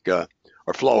 I think,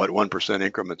 or flow at 1%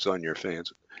 increments on your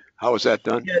fans. How is that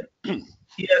done?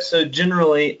 Yeah, so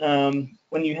generally,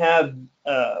 when you have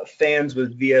fans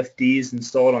with VFDs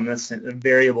installed on this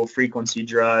variable frequency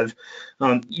drive,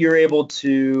 you're able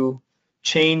to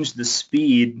change the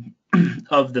speed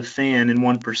of the fan in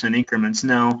 1% increments.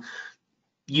 Now,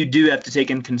 you do have to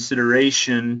take in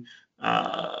consideration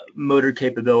motor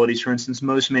capabilities. For instance,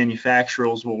 most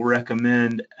manufacturers will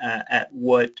recommend at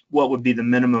what would be the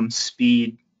minimum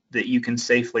speed that you can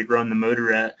safely run the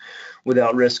motor at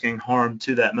without risking harm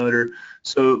to that motor.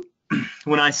 So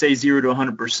when I say 0 to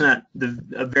 100%,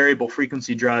 a variable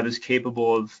frequency drive is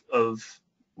capable of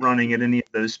running at any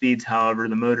of those speeds. However,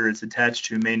 the motor it's attached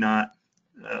to may not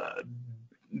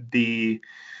be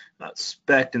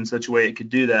spec'd in such a way it could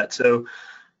do that. So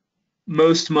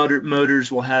most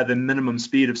motors will have a minimum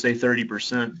speed of, say,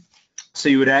 30%. So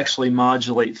you would actually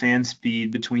modulate fan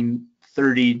speed between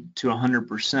 30 to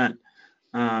 100%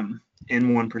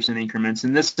 in 1% increments.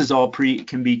 And this is all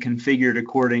can be configured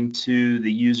according to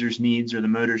the user's needs or the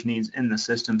motor's needs in the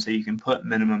system, so you can put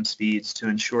minimum speeds to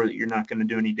ensure that you're not going to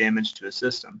do any damage to a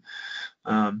system.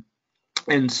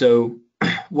 And so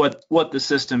what the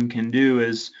system can do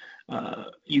is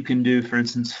you can do, for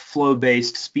instance,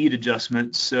 flow-based speed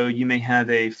adjustments. So you may have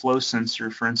a flow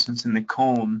sensor, for instance, in the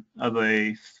cone of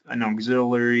an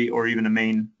auxiliary or even a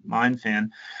main mine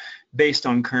fan, based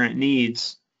on current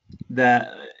needs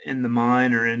that in the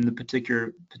mine or in the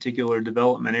particular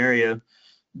development area,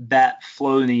 that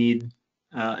flow need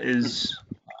is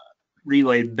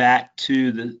relayed back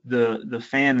to the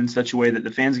fan in such a way that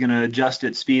the fan's going to adjust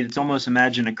its speed. It's almost,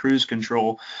 imagine a cruise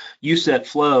control. You set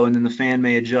flow, and then the fan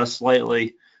may adjust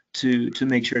slightly to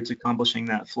make sure it's accomplishing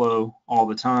that flow all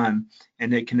the time,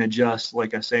 and it can adjust,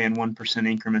 like I say, in 1%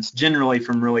 increments, generally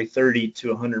from really 30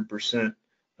 to 100%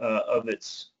 of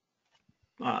its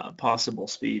possible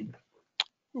speed.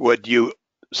 Would you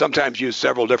sometimes use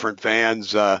several different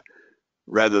fans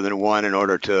rather than one in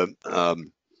order to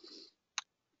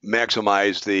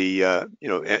maximize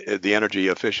the energy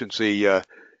efficiency,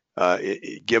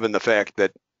 given the fact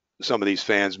that some of these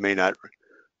fans may not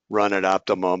run at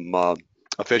optimum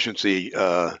efficiency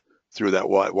through that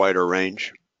wider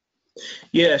range?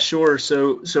 Yeah, sure.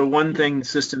 So one thing the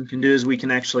system can do is we can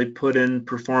actually put in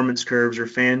performance curves or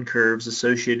fan curves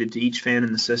associated to each fan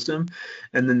in the system,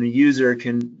 and then the user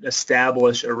can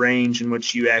establish a range in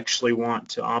which you actually want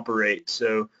to operate.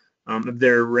 So if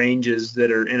there are ranges that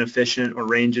are inefficient or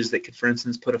ranges that could, for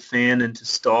instance, put a fan into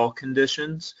stall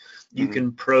conditions, you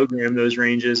can program those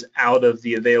ranges out of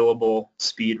the available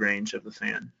speed range of the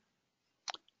fan.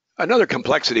 Another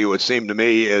complexity, it would seem to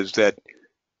me, is that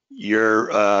you're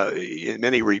in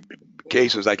many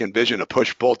cases I can envision a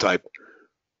push-pull type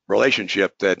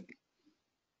relationship that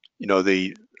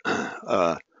a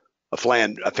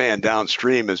fan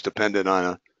downstream is dependent on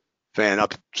a fan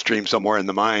upstream somewhere in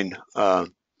the mine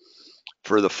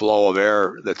for the flow of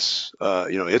air that's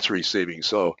it's receiving.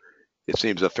 So it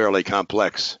seems a fairly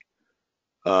complex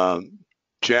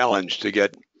challenge to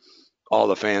get all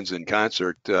the fans in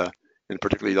concert, and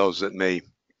particularly those that may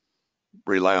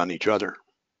rely on each other.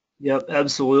 Yep,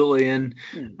 absolutely. And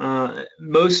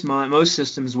most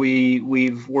systems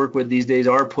we've worked with these days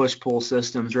are push-pull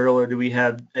systems. Rarely do we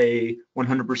have a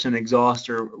 100% exhaust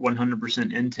or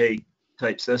 100% intake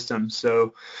type system.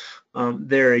 So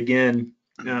there again,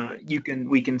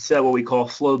 we can set what we call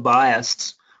flow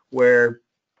biased, where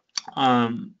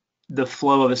the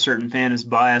flow of a certain fan is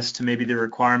biased to maybe the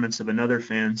requirements of another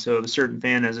fan. So if a certain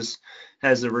fan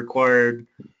has a required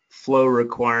flow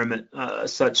requirement.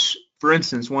 For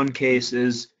instance, one case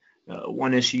is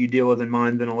one issue you deal with in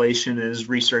mine ventilation is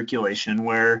recirculation,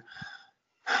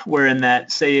 where in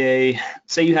that, say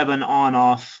you have an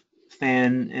on-off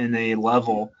fan in a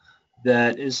level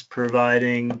that is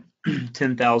providing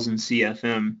 10,000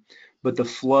 CFM, but the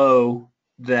flow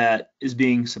that is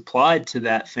being supplied to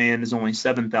that fan is only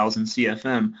 7,000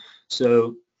 CFM.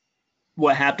 So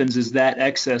what happens is that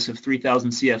excess of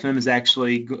 3,000 CFM is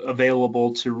actually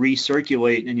available to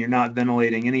recirculate, and you're not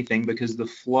ventilating anything because the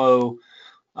flow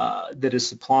that is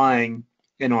supplying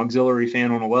an auxiliary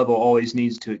fan on a level always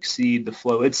needs to exceed the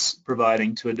flow it's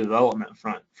providing to a development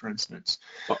front, for instance.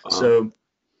 So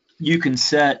you can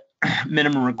set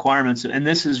minimum requirements, and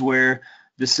this is where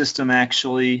the system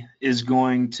actually is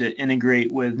going to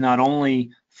integrate with not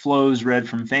only flows read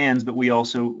from fans, but we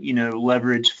also,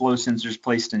 leverage flow sensors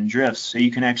placed in drifts. So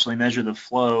you can actually measure the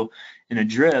flow in a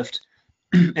drift,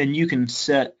 and you can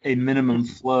set a minimum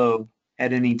flow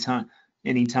at any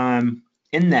time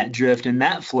in that drift, and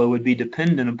that flow would be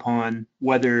dependent upon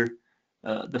whether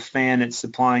the fan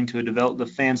supplying to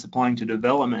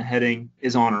development heading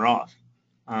is on or off.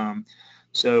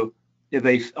 So if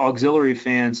a auxiliary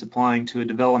fan supplying to a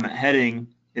development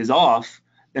heading is off,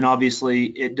 then obviously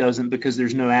it doesn't, because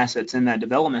there's no assets in that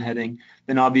development heading,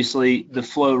 then obviously the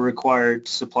flow required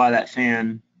to supply that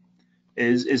fan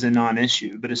is a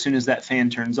non-issue. But as soon as that fan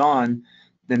turns on,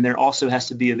 then there also has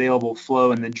to be available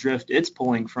flow in the drift it's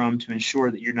pulling from to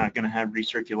ensure that you're not going to have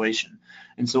recirculation.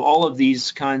 And so all of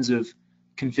these kinds of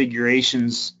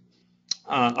configurations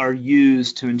are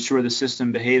used to ensure the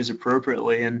system behaves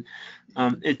appropriately. And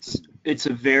it's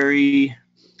a very,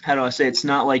 how do I say, it's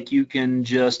not like you can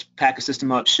just pack a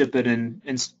system up, ship it, and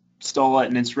install it,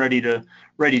 and it's ready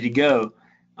to go.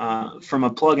 From a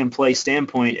plug and play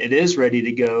standpoint, it is ready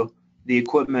to go. The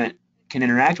equipment can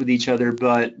interact with each other,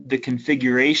 but the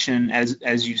configuration,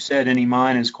 as you said, any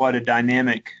mine is quite a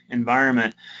dynamic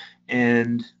environment,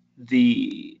 and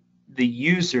the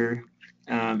user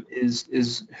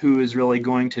is who is really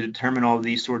going to determine all of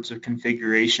these sorts of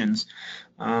configurations.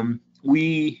 When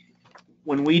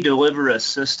we deliver a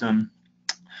system,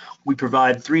 we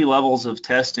provide 3 levels of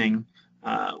testing.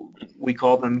 We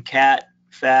call them CAT,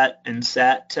 FAT, and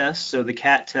SAT tests. So the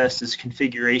CAT test is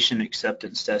configuration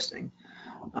acceptance testing.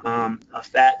 A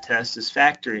FAT test is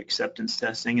factory acceptance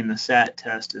testing, and the SAT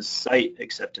test is site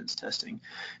acceptance testing.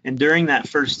 And during that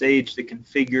first stage, the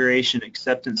configuration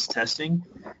acceptance testing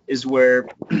is where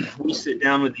we sit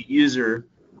down with the user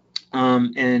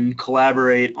and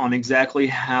collaborate on exactly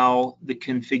how the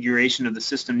configuration of the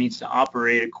system needs to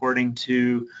operate according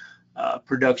to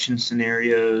production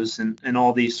scenarios and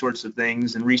all these sorts of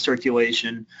things, and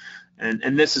recirculation.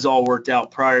 And this is all worked out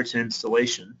prior to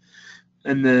installation.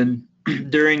 And then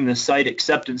during the site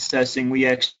acceptance testing, we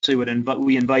actually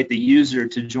invite the user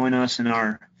to join us in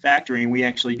our factory, and we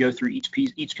actually go through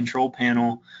each control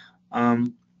panel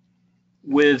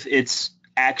with its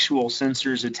actual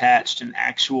sensors attached and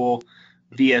actual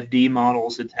VFD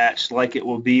models attached, like it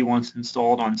will be once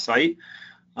installed on site.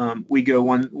 We go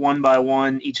one by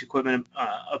one, each equipment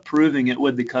approving it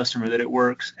with the customer that it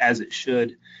works as it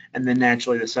should, and then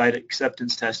naturally the site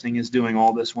acceptance testing is doing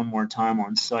all this one more time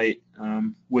on site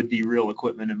with the real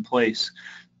equipment in place.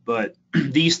 But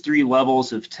these 3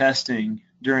 levels of testing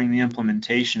during the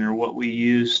implementation are what we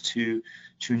use to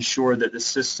ensure that the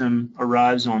system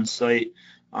arrives on site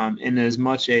in as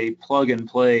much a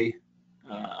plug-and-play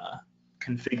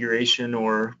configuration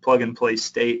or plug-and-play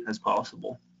state as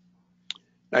possible.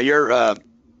 Now you're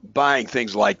buying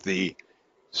things like the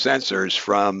sensors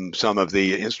from some of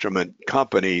the instrument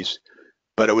companies,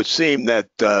 but it would seem that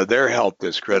their health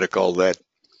is critical,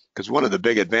 because one of the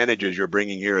big advantages you're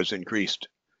bringing here is increased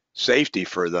safety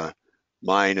for the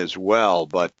mine as well,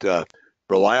 but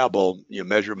reliable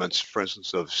measurements, for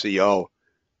instance, of CO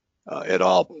at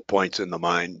all points in the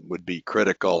mine would be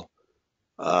critical.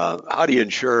 How do you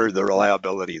ensure the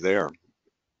reliability there?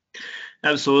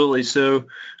 Absolutely. So,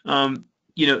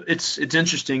 it's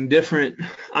interesting.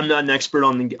 I'm not an expert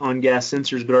on gas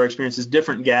sensors, but our experience is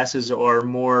different gases are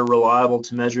more reliable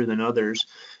to measure than others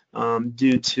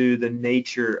due to the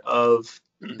nature of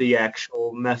the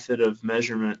actual method of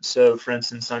measurement. So, for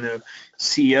instance, I know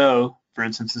CO, for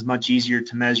instance, is much easier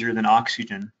to measure than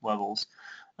oxygen levels.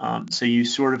 So you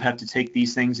sort of have to take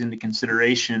these things into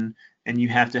consideration, and you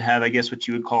have to have, I guess, what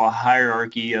you would call a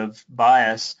hierarchy of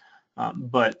bias.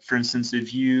 But for instance,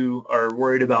 if you are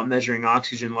worried about measuring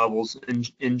oxygen levels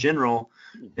in general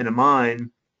in a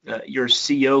mine, your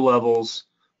CO levels,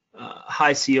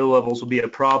 high CO levels will be a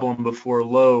problem before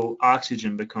low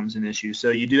oxygen becomes an issue. So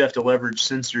you do have to leverage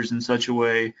sensors in such a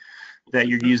way that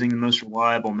you're using the most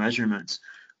reliable measurements.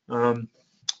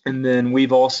 And then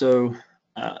we've also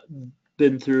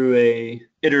been through a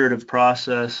iterative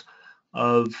process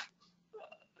of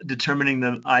determining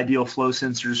the ideal flow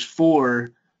sensors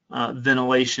for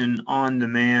ventilation on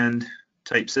demand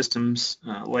type systems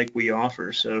like we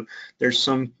offer. So there's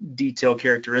some detail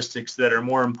characteristics that are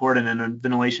more important in a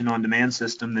ventilation on demand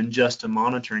system than just a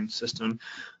monitoring system.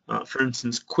 For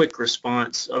instance, quick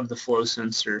response of the flow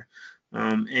sensor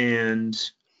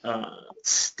and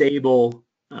stable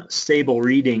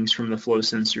readings from the flow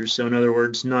sensor. So in other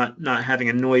words, not having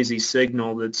a noisy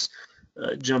signal that's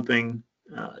jumping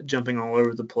all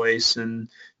over the place and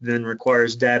then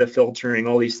requires data filtering.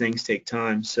 All these things take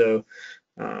time. So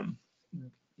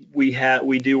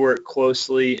we do work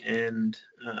closely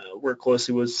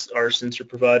with our sensor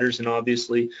providers, and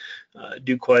obviously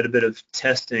do quite a bit of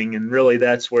testing. And really,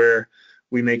 that's where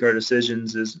we make our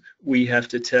decisions. Is we have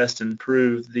to test and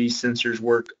prove these sensors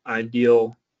work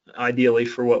ideally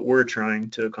for what we're trying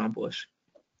to accomplish.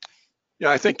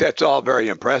 Yeah, I think that's all very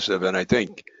impressive, and I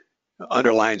think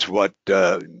underlines what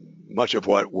much of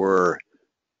what we're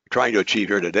trying to achieve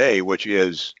here today, which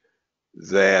is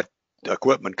that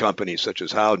equipment companies such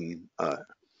as Howden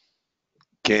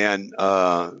can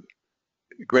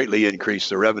greatly increase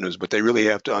their revenues, but they really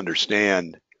have to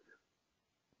understand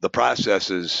the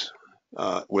processes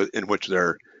in which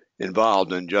they're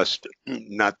involved, and just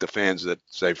not the fans that,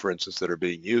 say, for instance, that are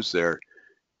being used there.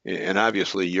 And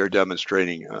obviously, you're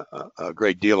demonstrating a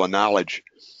great deal of knowledge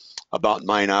about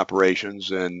mine operations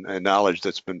and knowledge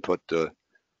that's been put to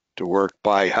work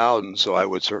by Howden. So I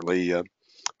would certainly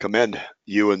commend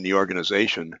you and the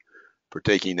organization for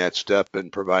taking that step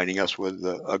and providing us with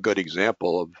a good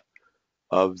example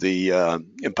of the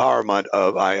empowerment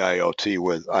of IIoT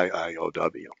with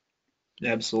IIoW.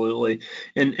 Absolutely,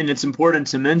 and it's important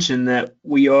to mention that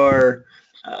we are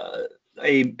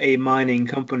a mining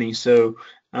company. So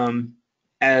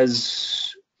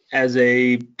as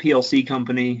a PLC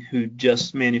company who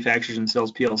just manufactures and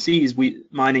sells PLCs,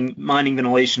 mining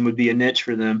ventilation would be a niche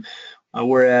for them.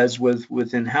 Whereas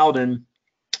within Howden,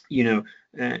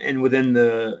 and within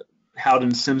the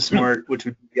Howden SimSmart, which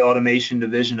would be the automation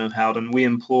division of Howden, we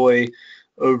employ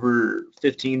over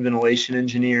 15 ventilation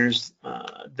engineers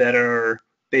that are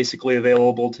basically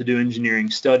available to do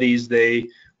engineering studies. They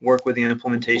work with the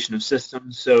implementation of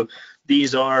systems. So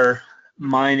these are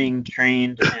mining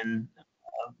trained and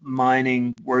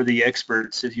mining worthy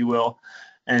experts, if you will.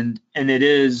 And it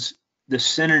is the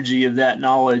synergy of that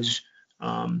knowledge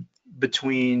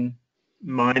between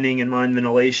mining and mine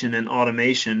ventilation and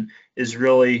automation is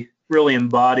really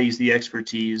embodies the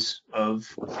expertise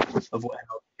of what we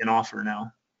can offer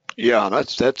now. Yeah,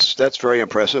 that's very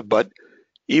impressive. But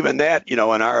even that, in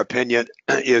our opinion,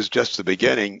 is just the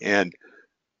beginning. And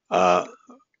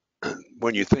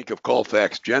when you think of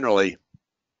Colfax generally,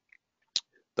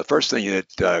 the first thing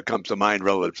that comes to mind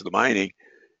relative to the mining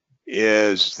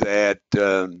is that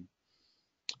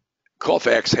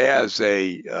Colfax has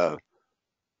a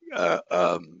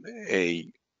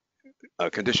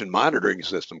condition monitoring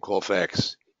system,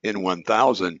 Colfax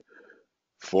N1000,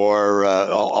 for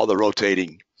all the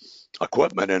rotating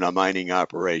equipment in a mining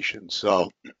operation.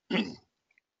 So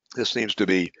this seems to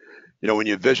be, when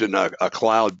you envision a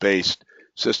cloud-based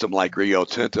system like Rio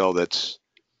Tinto that's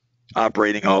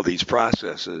operating all these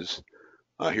processes,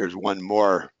 here's one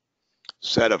more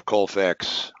set of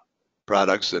Colfax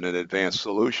products and an advanced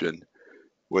solution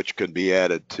which can be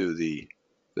added to the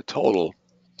total.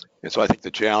 And so I think the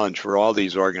challenge for all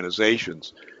these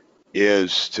organizations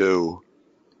is to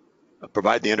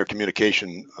provide the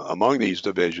intercommunication among these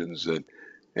divisions.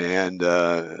 And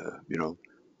the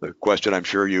question I'm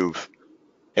sure you've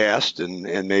asked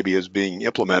and maybe is being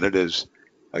implemented is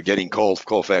getting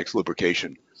Colfax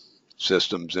lubrication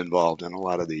systems involved in a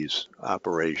lot of these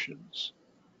operations.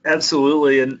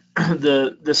 Absolutely, and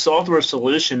the software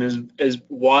solution is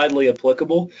widely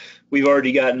applicable. We've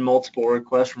already gotten multiple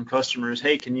requests from customers.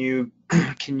 Hey, can you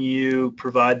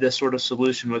provide this sort of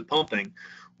solution with pumping,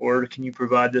 or can you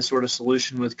provide this sort of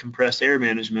solution with compressed air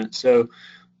management? So,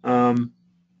 and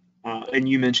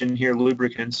you mentioned here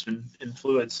lubricants and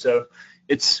fluids. So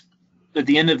it's at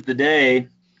the end of the day,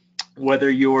 whether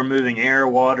you're moving air,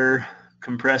 water,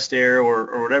 compressed air,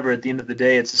 or whatever, at the end of the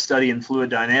day, it's a study in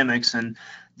fluid dynamics, and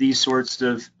these sorts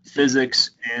of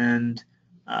physics and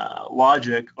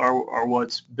logic are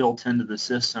what's built into the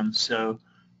system. So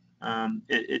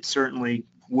it certainly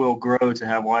will grow to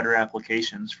have wider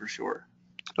applications for sure.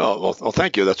 Oh, well,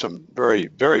 thank you. That's some very,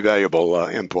 very valuable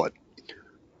input.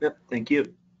 Yep, thank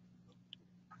you.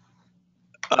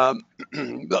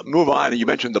 Move on. You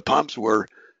mentioned the pumps were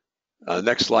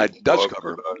next slide does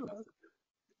cover.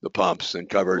 the pumps and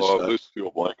covers. Well, this is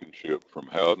Phil Blankenship from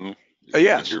Howden.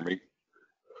 Yes. Can you hear me?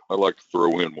 I'd like to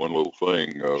throw in one little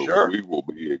thing. Sure. We will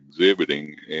be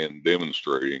exhibiting and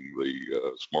demonstrating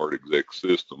the Smart Exec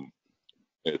system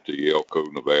at the Elko,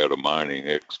 Nevada Mining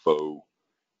Expo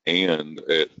and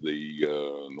at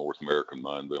the North American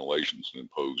Mine Ventilation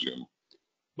Symposium,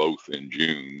 both in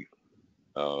June.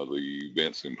 The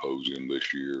event symposium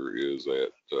this year is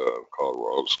at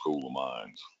Colorado School of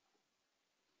Mines.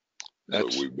 So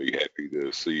we'd be happy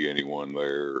to see anyone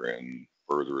there and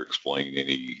further explain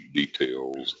any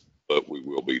details, but we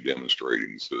will be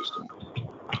demonstrating the system.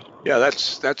 Yeah,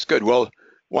 that's good. We'll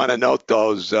want to note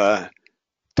those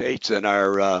dates in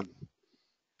our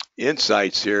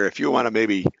insights here. If you want to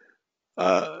maybe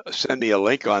send me a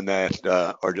link on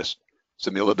that, or just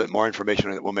send me a little bit more information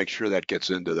on it, we'll make sure that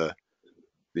gets into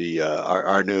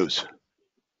our news.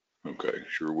 Okay,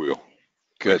 sure will.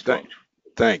 Good.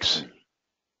 Thanks.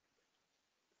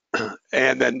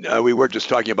 And then we were just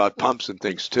talking about pumps and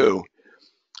things too.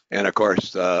 And of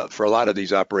course, for a lot of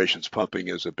these operations, pumping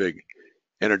is a big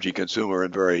energy consumer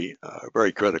and very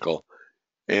critical.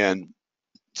 And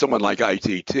someone like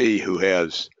ITT, who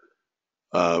has,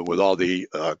 with all the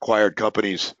acquired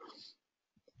companies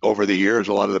over the years,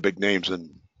 a lot of the big names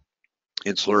in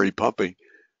slurry pumping,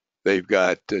 they've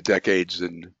got decades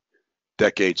and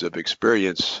decades of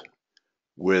experience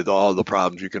with all the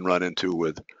problems you can run into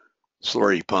with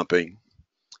slurry pumping.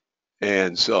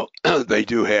 And so they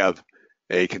do have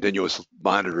a continuous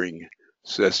monitoring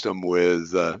system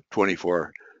with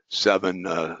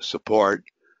 24/7 support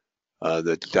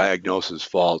that diagnoses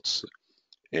faults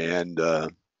and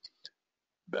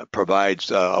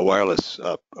provides a wireless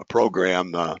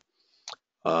program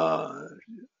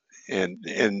and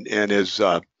is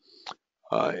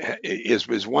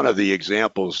one of the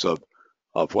examples of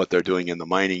what they're doing in the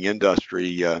mining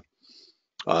industry.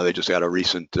 They just had a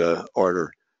recent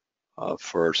order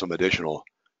for some additional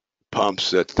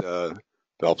pumps at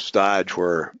Phelps Dodge,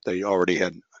 where they already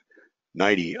had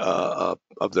 90 of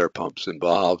their pumps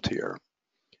involved here.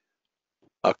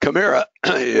 Chimera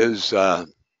is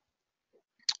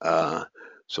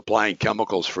supplying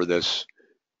chemicals for this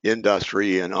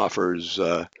industry and offers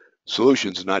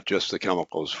solutions, not just the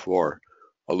chemicals, for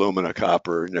alumina,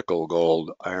 copper, nickel,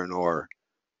 gold, iron ore,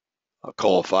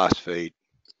 coal, phosphate,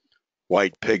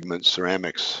 white pigments,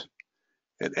 ceramics,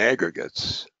 and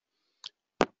aggregates.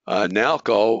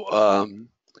 Nalco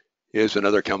is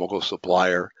another chemical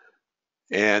supplier,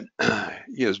 and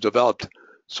he has developed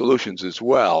solutions as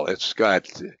well. It's got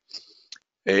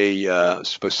a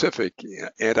specific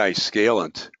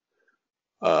anti-scalant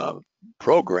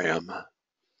program,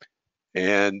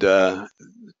 and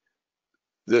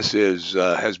this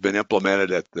has been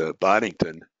implemented at the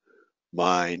Boddington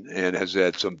mine and has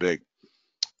had some big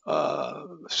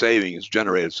savings,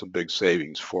 generated some big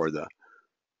savings for the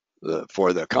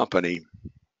company,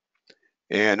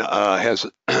 and has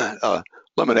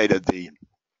eliminated the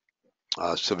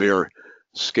severe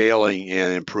scaling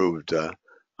and improved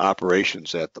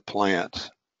operations at the plant.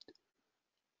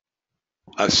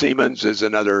 Siemens is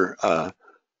another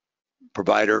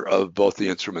provider of both the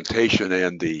instrumentation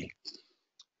and the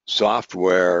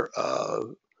software.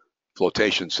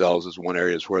 Flotation cells is one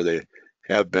area where they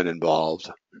have been involved.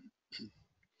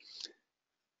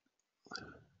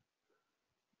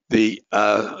 The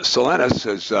Solenis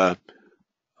has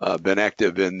been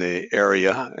active in the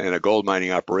area, and a gold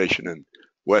mining operation in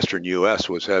western U.S.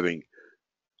 was having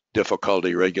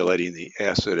difficulty regulating the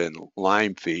acid and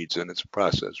lime feeds in its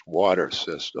processed water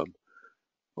system.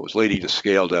 It was leading to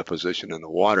scale deposition in the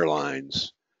water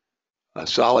lines.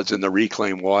 Solids in the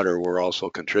reclaimed water were also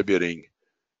contributing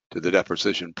to the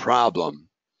deposition problem,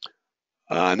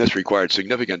 and this required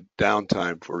significant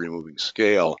downtime for removing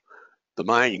scale. The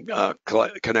mine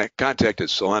contacted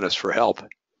Solenis for help,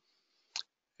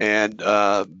 and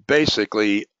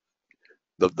basically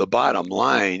the bottom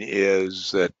line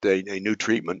is that a new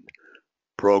treatment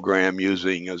program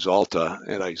using Axalta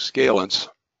anti-scalants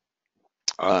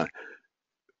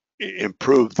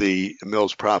improved the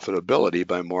mill's profitability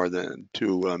by more than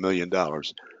 $2 million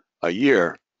a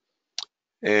year.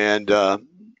 And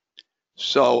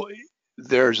so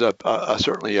there's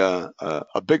certainly a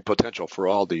big potential for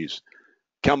all these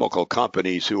chemical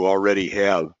companies who already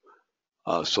have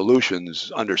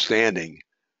solutions, understanding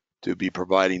to be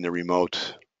providing the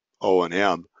remote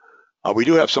O&M. We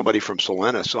do have somebody from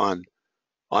Solenis on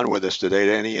with us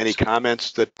today. Any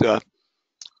comments that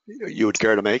you would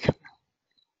care to make?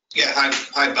 Yeah,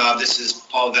 hi Bob. This is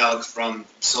Paul Valk from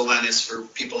Solenis, for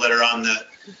people that are on the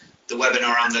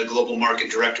webinar. I'm the Global Market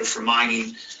Director for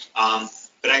Mining.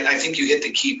 But I think you hit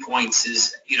the key points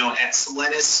is, at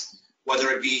Solenis,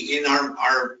 whether it be in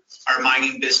our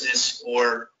mining business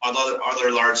or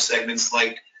other large segments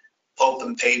like pulp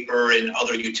and paper and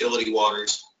other utility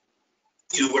waters.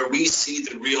 Where we see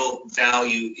the real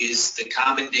value is the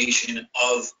combination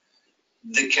of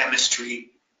the chemistry,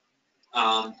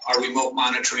 our remote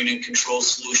monitoring and control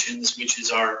solutions, which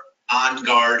is our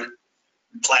OnGuard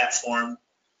platform,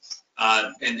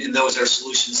 and those are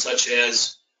solutions such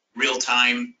as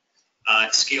real-time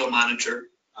scale monitor,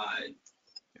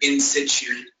 in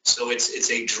situ, so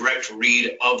it's a direct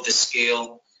read of the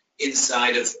scale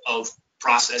inside of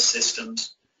process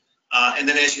systems. And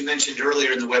then, as you mentioned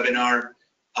earlier in the webinar,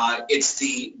 it's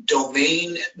the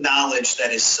domain knowledge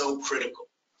that is so critical.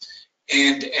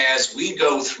 And as we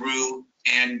go through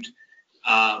and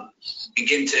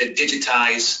begin to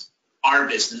digitize our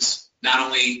business, not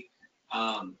only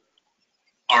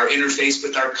our interface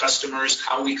with our customers,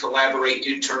 how we collaborate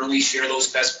internally, share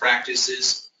those best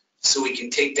practices, so we can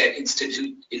take that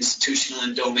institutional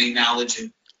and domain knowledge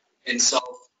and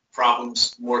solve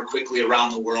problems more quickly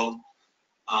around the world.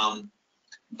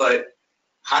 But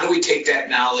how do we take that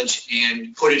knowledge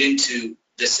and put it into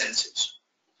the sensors?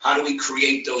 How do we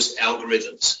create those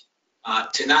algorithms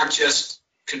to not just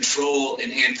control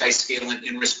an anti-scalant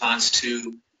in response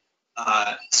to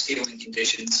scaling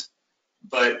conditions,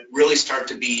 but really start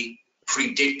to be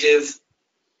predictive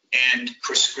and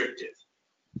prescriptive?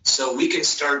 So we can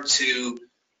start to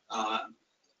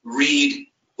read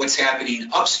what's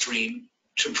happening upstream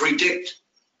to predict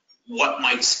what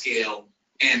might scale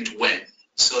and when,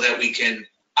 so that we can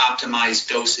optimize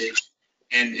dosage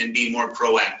and be more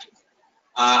proactive.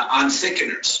 On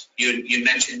thickeners, you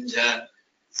mentioned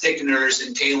thickeners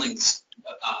and tailings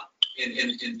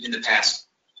in the past.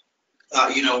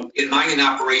 In mining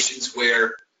operations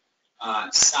where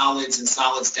solids and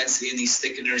solids density in these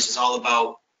thickeners is all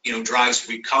about, drives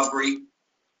recovery.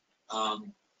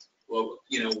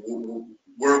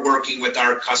 We're working with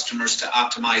our customers to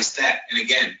optimize that. And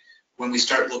again, when we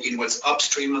start looking what's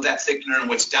upstream of that thickener and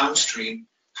what's downstream,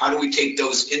 how do we take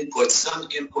those inputs, some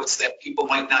inputs that people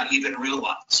might not even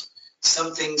realize?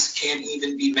 Some things can't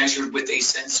even be measured with a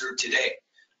sensor today.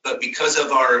 But because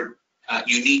of our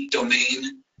unique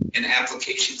domain and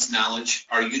applications knowledge,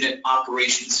 our unit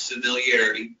operations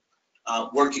familiarity,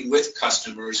 working with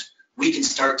customers, we can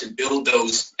start to build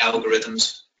those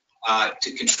algorithms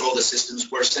to control the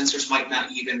systems where sensors might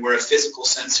not even, where a physical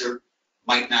sensor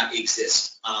might not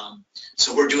exist.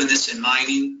 So we're doing this in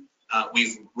mining.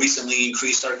 We've recently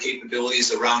increased our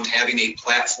capabilities around having a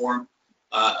platform,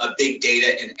 a big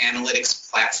data and analytics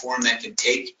platform that can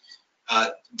take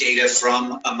data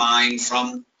from a mine,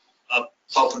 from a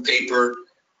pulp and paper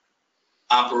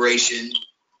operation,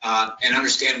 and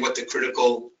understand what the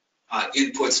critical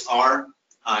inputs are.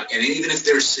 And even if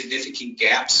there's significant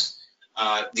gaps,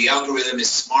 the algorithm is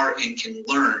smart and can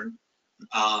learn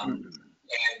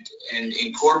and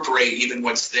incorporate even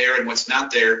what's there and what's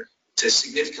not there to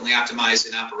significantly optimize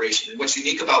an operation. And what's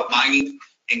unique about mining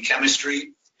and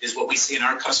chemistry is what we see in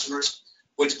our customers.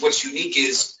 What's unique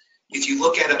is if you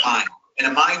look at a mine, and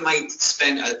a mine might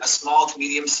spend a small to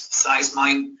medium-sized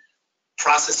mine,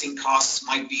 processing costs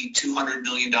might be $200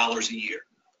 million a year.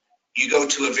 You go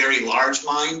to a very large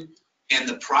mine, and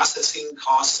the processing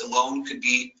costs alone could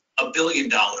be $1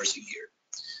 billion a year.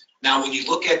 Now, when you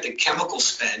look at the chemical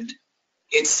spend,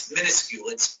 it's minuscule.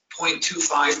 It's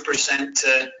 0.25%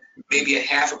 to maybe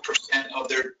 0.5% of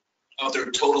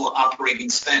their total operating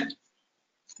spend.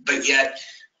 But yet,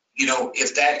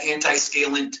 if that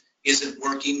anti-scalant isn't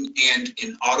working and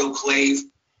an autoclave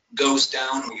goes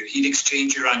down, or your heat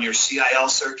exchanger on your CIL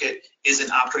circuit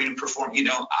isn't operating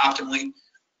optimally,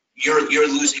 you're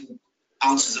losing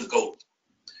ounces of gold.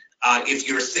 If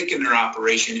your thickener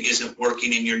operation isn't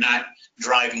working and you're not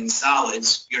driving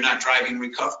solids, you're not driving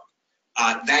recovery.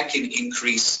 That can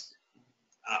increase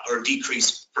or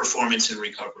decrease performance and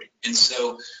recovery. And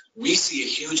so we see a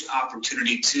huge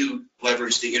opportunity to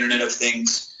leverage the Internet of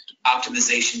Things,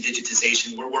 optimization,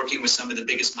 digitization. We're working with some of the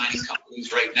biggest mining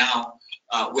companies right now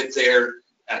with their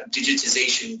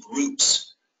digitization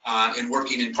groups and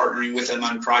working and partnering with them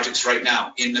on projects right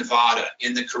now in Nevada,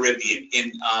 in the Caribbean,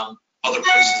 in other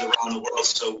places around the world.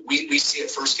 So we see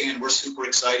it firsthand. We're super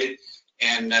excited,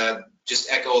 and just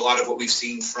echo a lot of what we've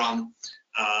seen from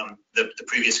the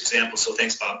previous example. So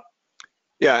thanks, Bob.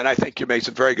 Yeah, and I think you made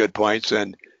some very good points.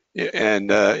 And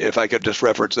if I could just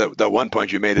reference that one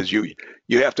point you made is you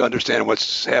have to understand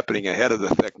what's happening ahead of the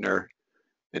thickener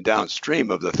and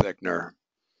downstream of the thickener,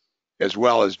 as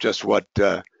well as just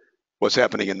what's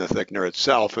happening in the thickener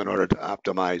itself in order to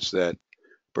optimize that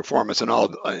performance. And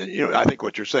all, I think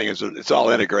what you're saying is it's all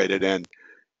integrated, and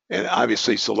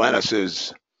obviously Solenis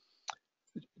is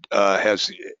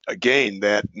has gained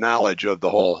that knowledge of the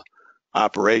whole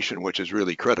operation, which is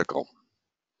really critical.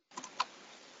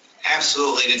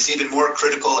 Absolutely, and it's even more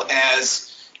critical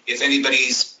as if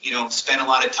anybody's spent a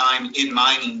lot of time in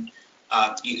mining,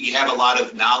 you have a lot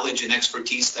of knowledge and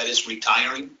expertise that is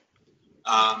retiring.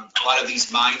 A lot of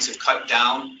these mines have cut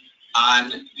down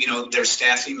on their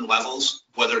staffing levels,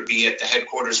 whether it be at the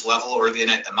headquarters level or even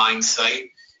at the mine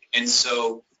site. And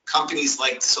so companies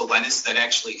like Solenis that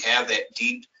actually have that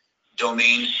deep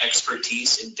domain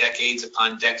expertise and decades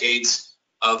upon decades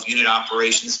of unit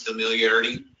operations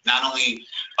familiarity, not only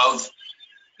of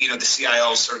the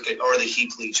CIL circuit or the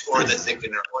heap leach or the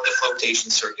thickener or the flotation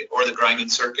circuit or the grinding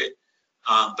circuit,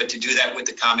 but to do that with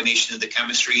the combination of the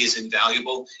chemistry is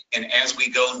invaluable. And as we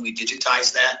go and we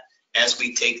digitize that, as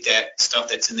we take that stuff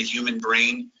that's in the human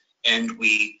brain and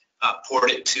we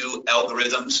port it to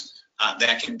algorithms,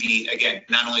 that can be, again,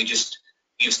 not only just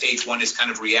stage one is kind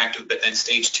of reactive, but then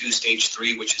stage two, stage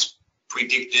three, which is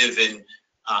predictive and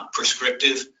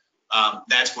prescriptive.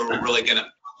 That's where we're really going to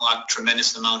unlock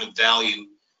tremendous amount of value.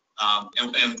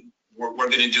 And we're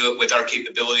going to do it with our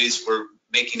capabilities. We're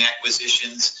making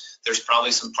acquisitions. There's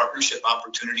probably some partnership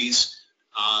opportunities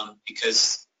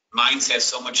because mines have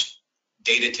so much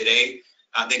data today.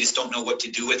 They just don't know what to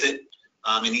do with it.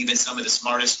 And even some of the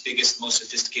smartest, biggest, most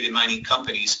sophisticated mining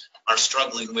companies are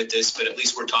struggling with this, but at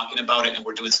least we're talking about it and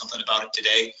we're doing something about it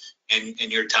today.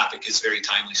 And your topic is very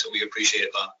timely, so we appreciate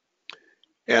it, Bob.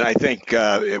 And I think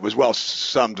it was well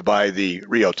summed by the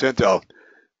Rio Tinto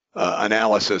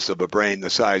analysis of a brain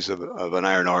the size of an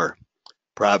iron ore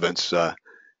province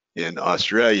in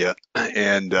Australia.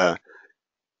 And, a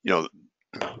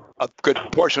good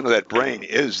portion of that brain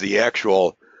is the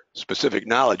actual specific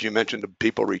knowledge. You mentioned the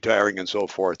people retiring and so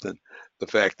forth, and the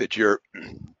fact that you're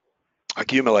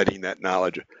accumulating that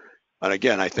knowledge. And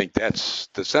again, I think that's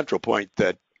the central point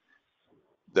that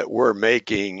we're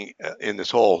making in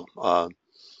this whole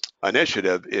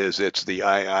initiative is it's the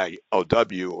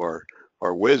IIoW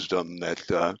or wisdom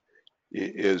that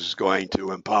is going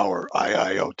to empower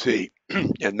IIoT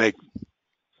and make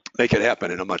it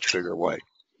happen in a much bigger way.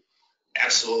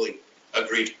 Absolutely.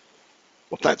 Agreed.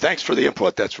 Well, thanks for the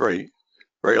input. That's very,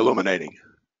 very illuminating.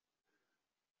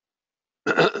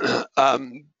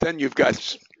 Then you've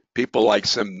got people like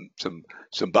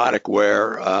Symbotic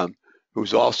Ware,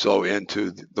 who's also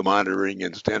into the monitoring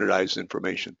and standardized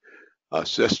information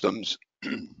systems,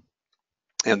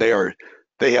 and they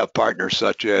have partners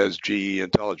such as GE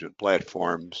Intelligent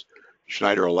Platforms,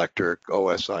 Schneider Electric,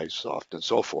 OSI Soft, and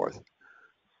so forth.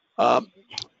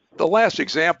 The last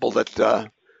example that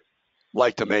I'd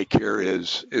like to make here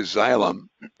is Xylem,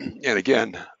 and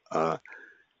again,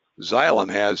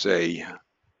 Xylem has a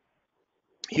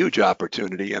huge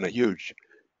opportunity and a huge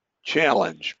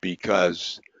challenge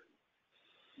because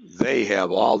they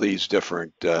have all these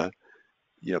different,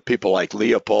 people like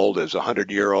Leopold is a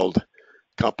 100-year-old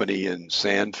company in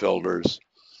sand filters,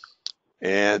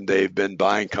 and they've been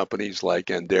buying companies like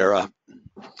Endera,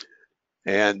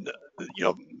 and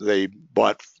they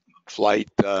bought Flight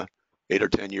 8 or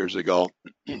 10 years ago.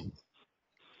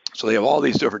 So they have all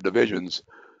these different divisions,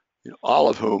 all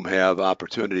of whom have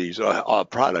opportunities,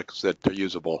 products that are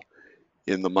usable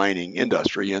in the mining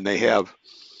industry, and they have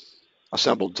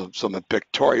assembled some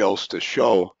pictorials to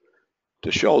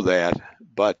show that.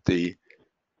 But the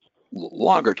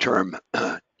longer term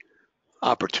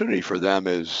opportunity for them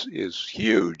is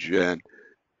huge, and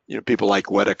people like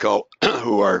Wedeco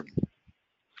who are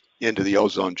into the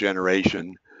ozone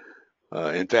generation.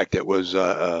 In fact, it was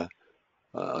a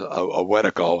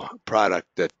Wedeco product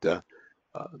that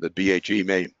BHE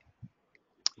may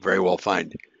very well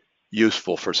find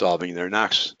useful for solving their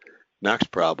NOx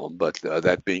problem. But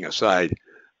that being aside,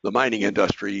 the mining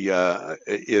industry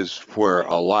is where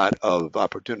a lot of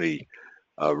opportunity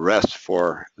rests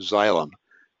for Xylem.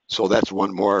 So that's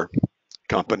one more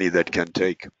company that can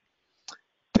take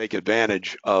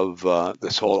advantage of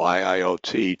this whole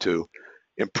IIoT to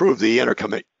improve the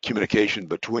intercommunication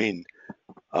between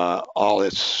all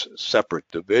its separate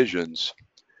divisions.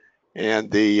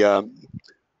 And I'm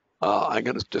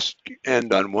going to just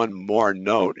end on one more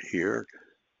note here,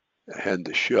 end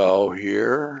the show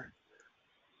here,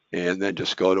 and then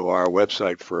just go to our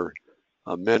website for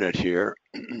a minute here.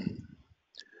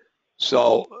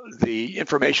 So the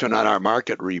information on our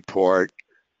market report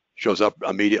shows up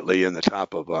immediately in the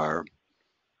top of our,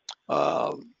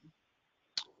 right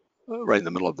in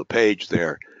the middle of the page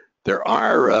there. There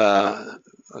are,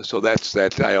 so that's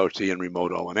IoT and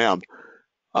Remote O&M.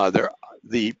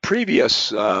 The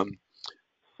previous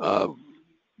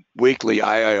weekly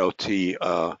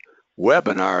IIoT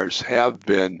webinars have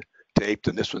been taped,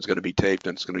 and this one's going to be taped,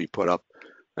 and it's going to be put up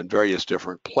in various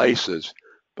different places.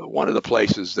 But one of the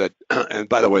places that, and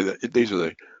by the way, these are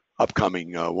the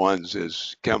upcoming ones,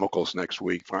 is chemicals next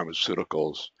week,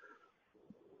 pharmaceuticals,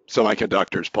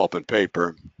 semiconductors, pulp and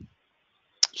paper,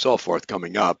 so forth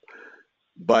coming up.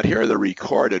 But here are the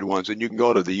recorded ones, and you can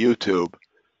go to the YouTube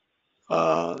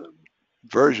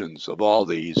versions of all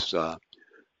these,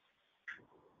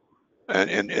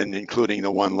 and including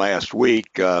the one last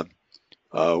week,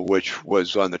 which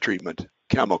was on the treatment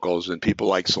chemicals, and people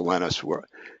like Solenis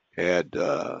had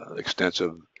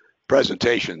extensive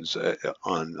presentations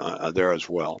on there as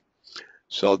well.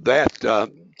 So that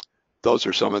those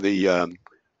are some of the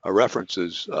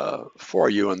references for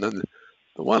you. And then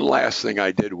the one last thing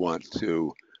I did want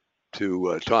to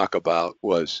talk about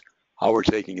was how we're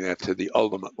taking that to the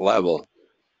ultimate level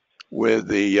with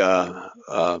the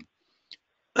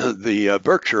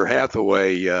Berkshire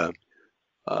Hathaway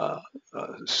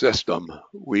system.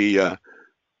 We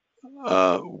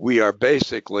are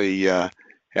basically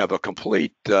have a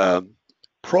complete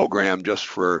program just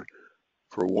for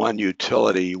one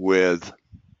utility with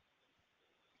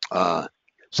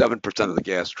 7% of the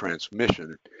gas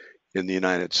transmission in the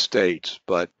United States.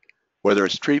 But whether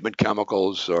it's treatment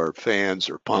chemicals or fans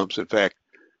or pumps, in fact,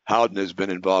 Howden has been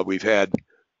involved. We've had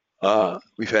 9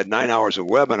 hours of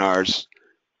webinars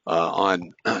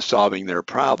on solving their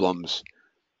problems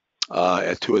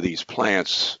at 2 of these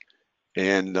plants,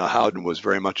 and Howden was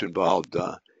very much involved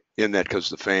in that because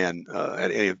the fan,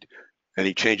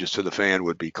 any changes to the fan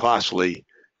would be costly.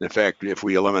 In fact, if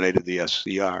we eliminated the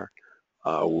SCR,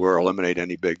 we're eliminating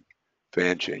any big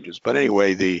fan changes. But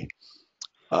anyway, this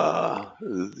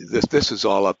is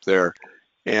all up there,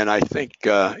 and I think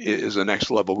is the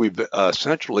next level. We've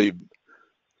essentially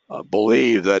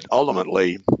believe that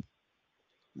ultimately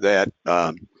that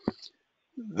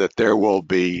that there will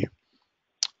be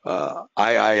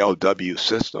IIoW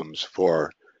systems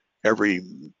for every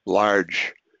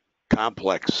large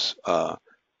complex,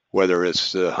 whether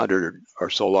it's the 100 or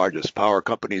so largest power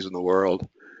companies in the world,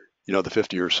 the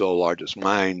 50 or so largest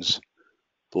mines,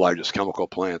 the largest chemical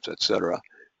plants, etc.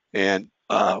 And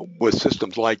with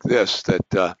systems like this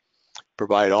that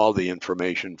provide all the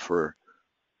information for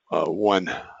one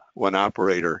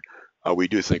operator, we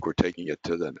do think we're taking it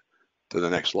to the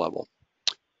next level.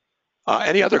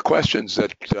 Any other questions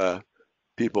that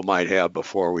people might have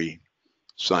before we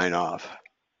sign off?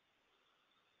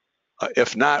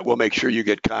 If not, we'll make sure you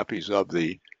get copies of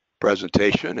the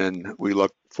presentation, and we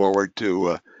look forward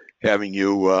to having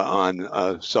you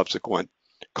on subsequent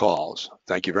calls.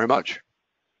 Thank you very much.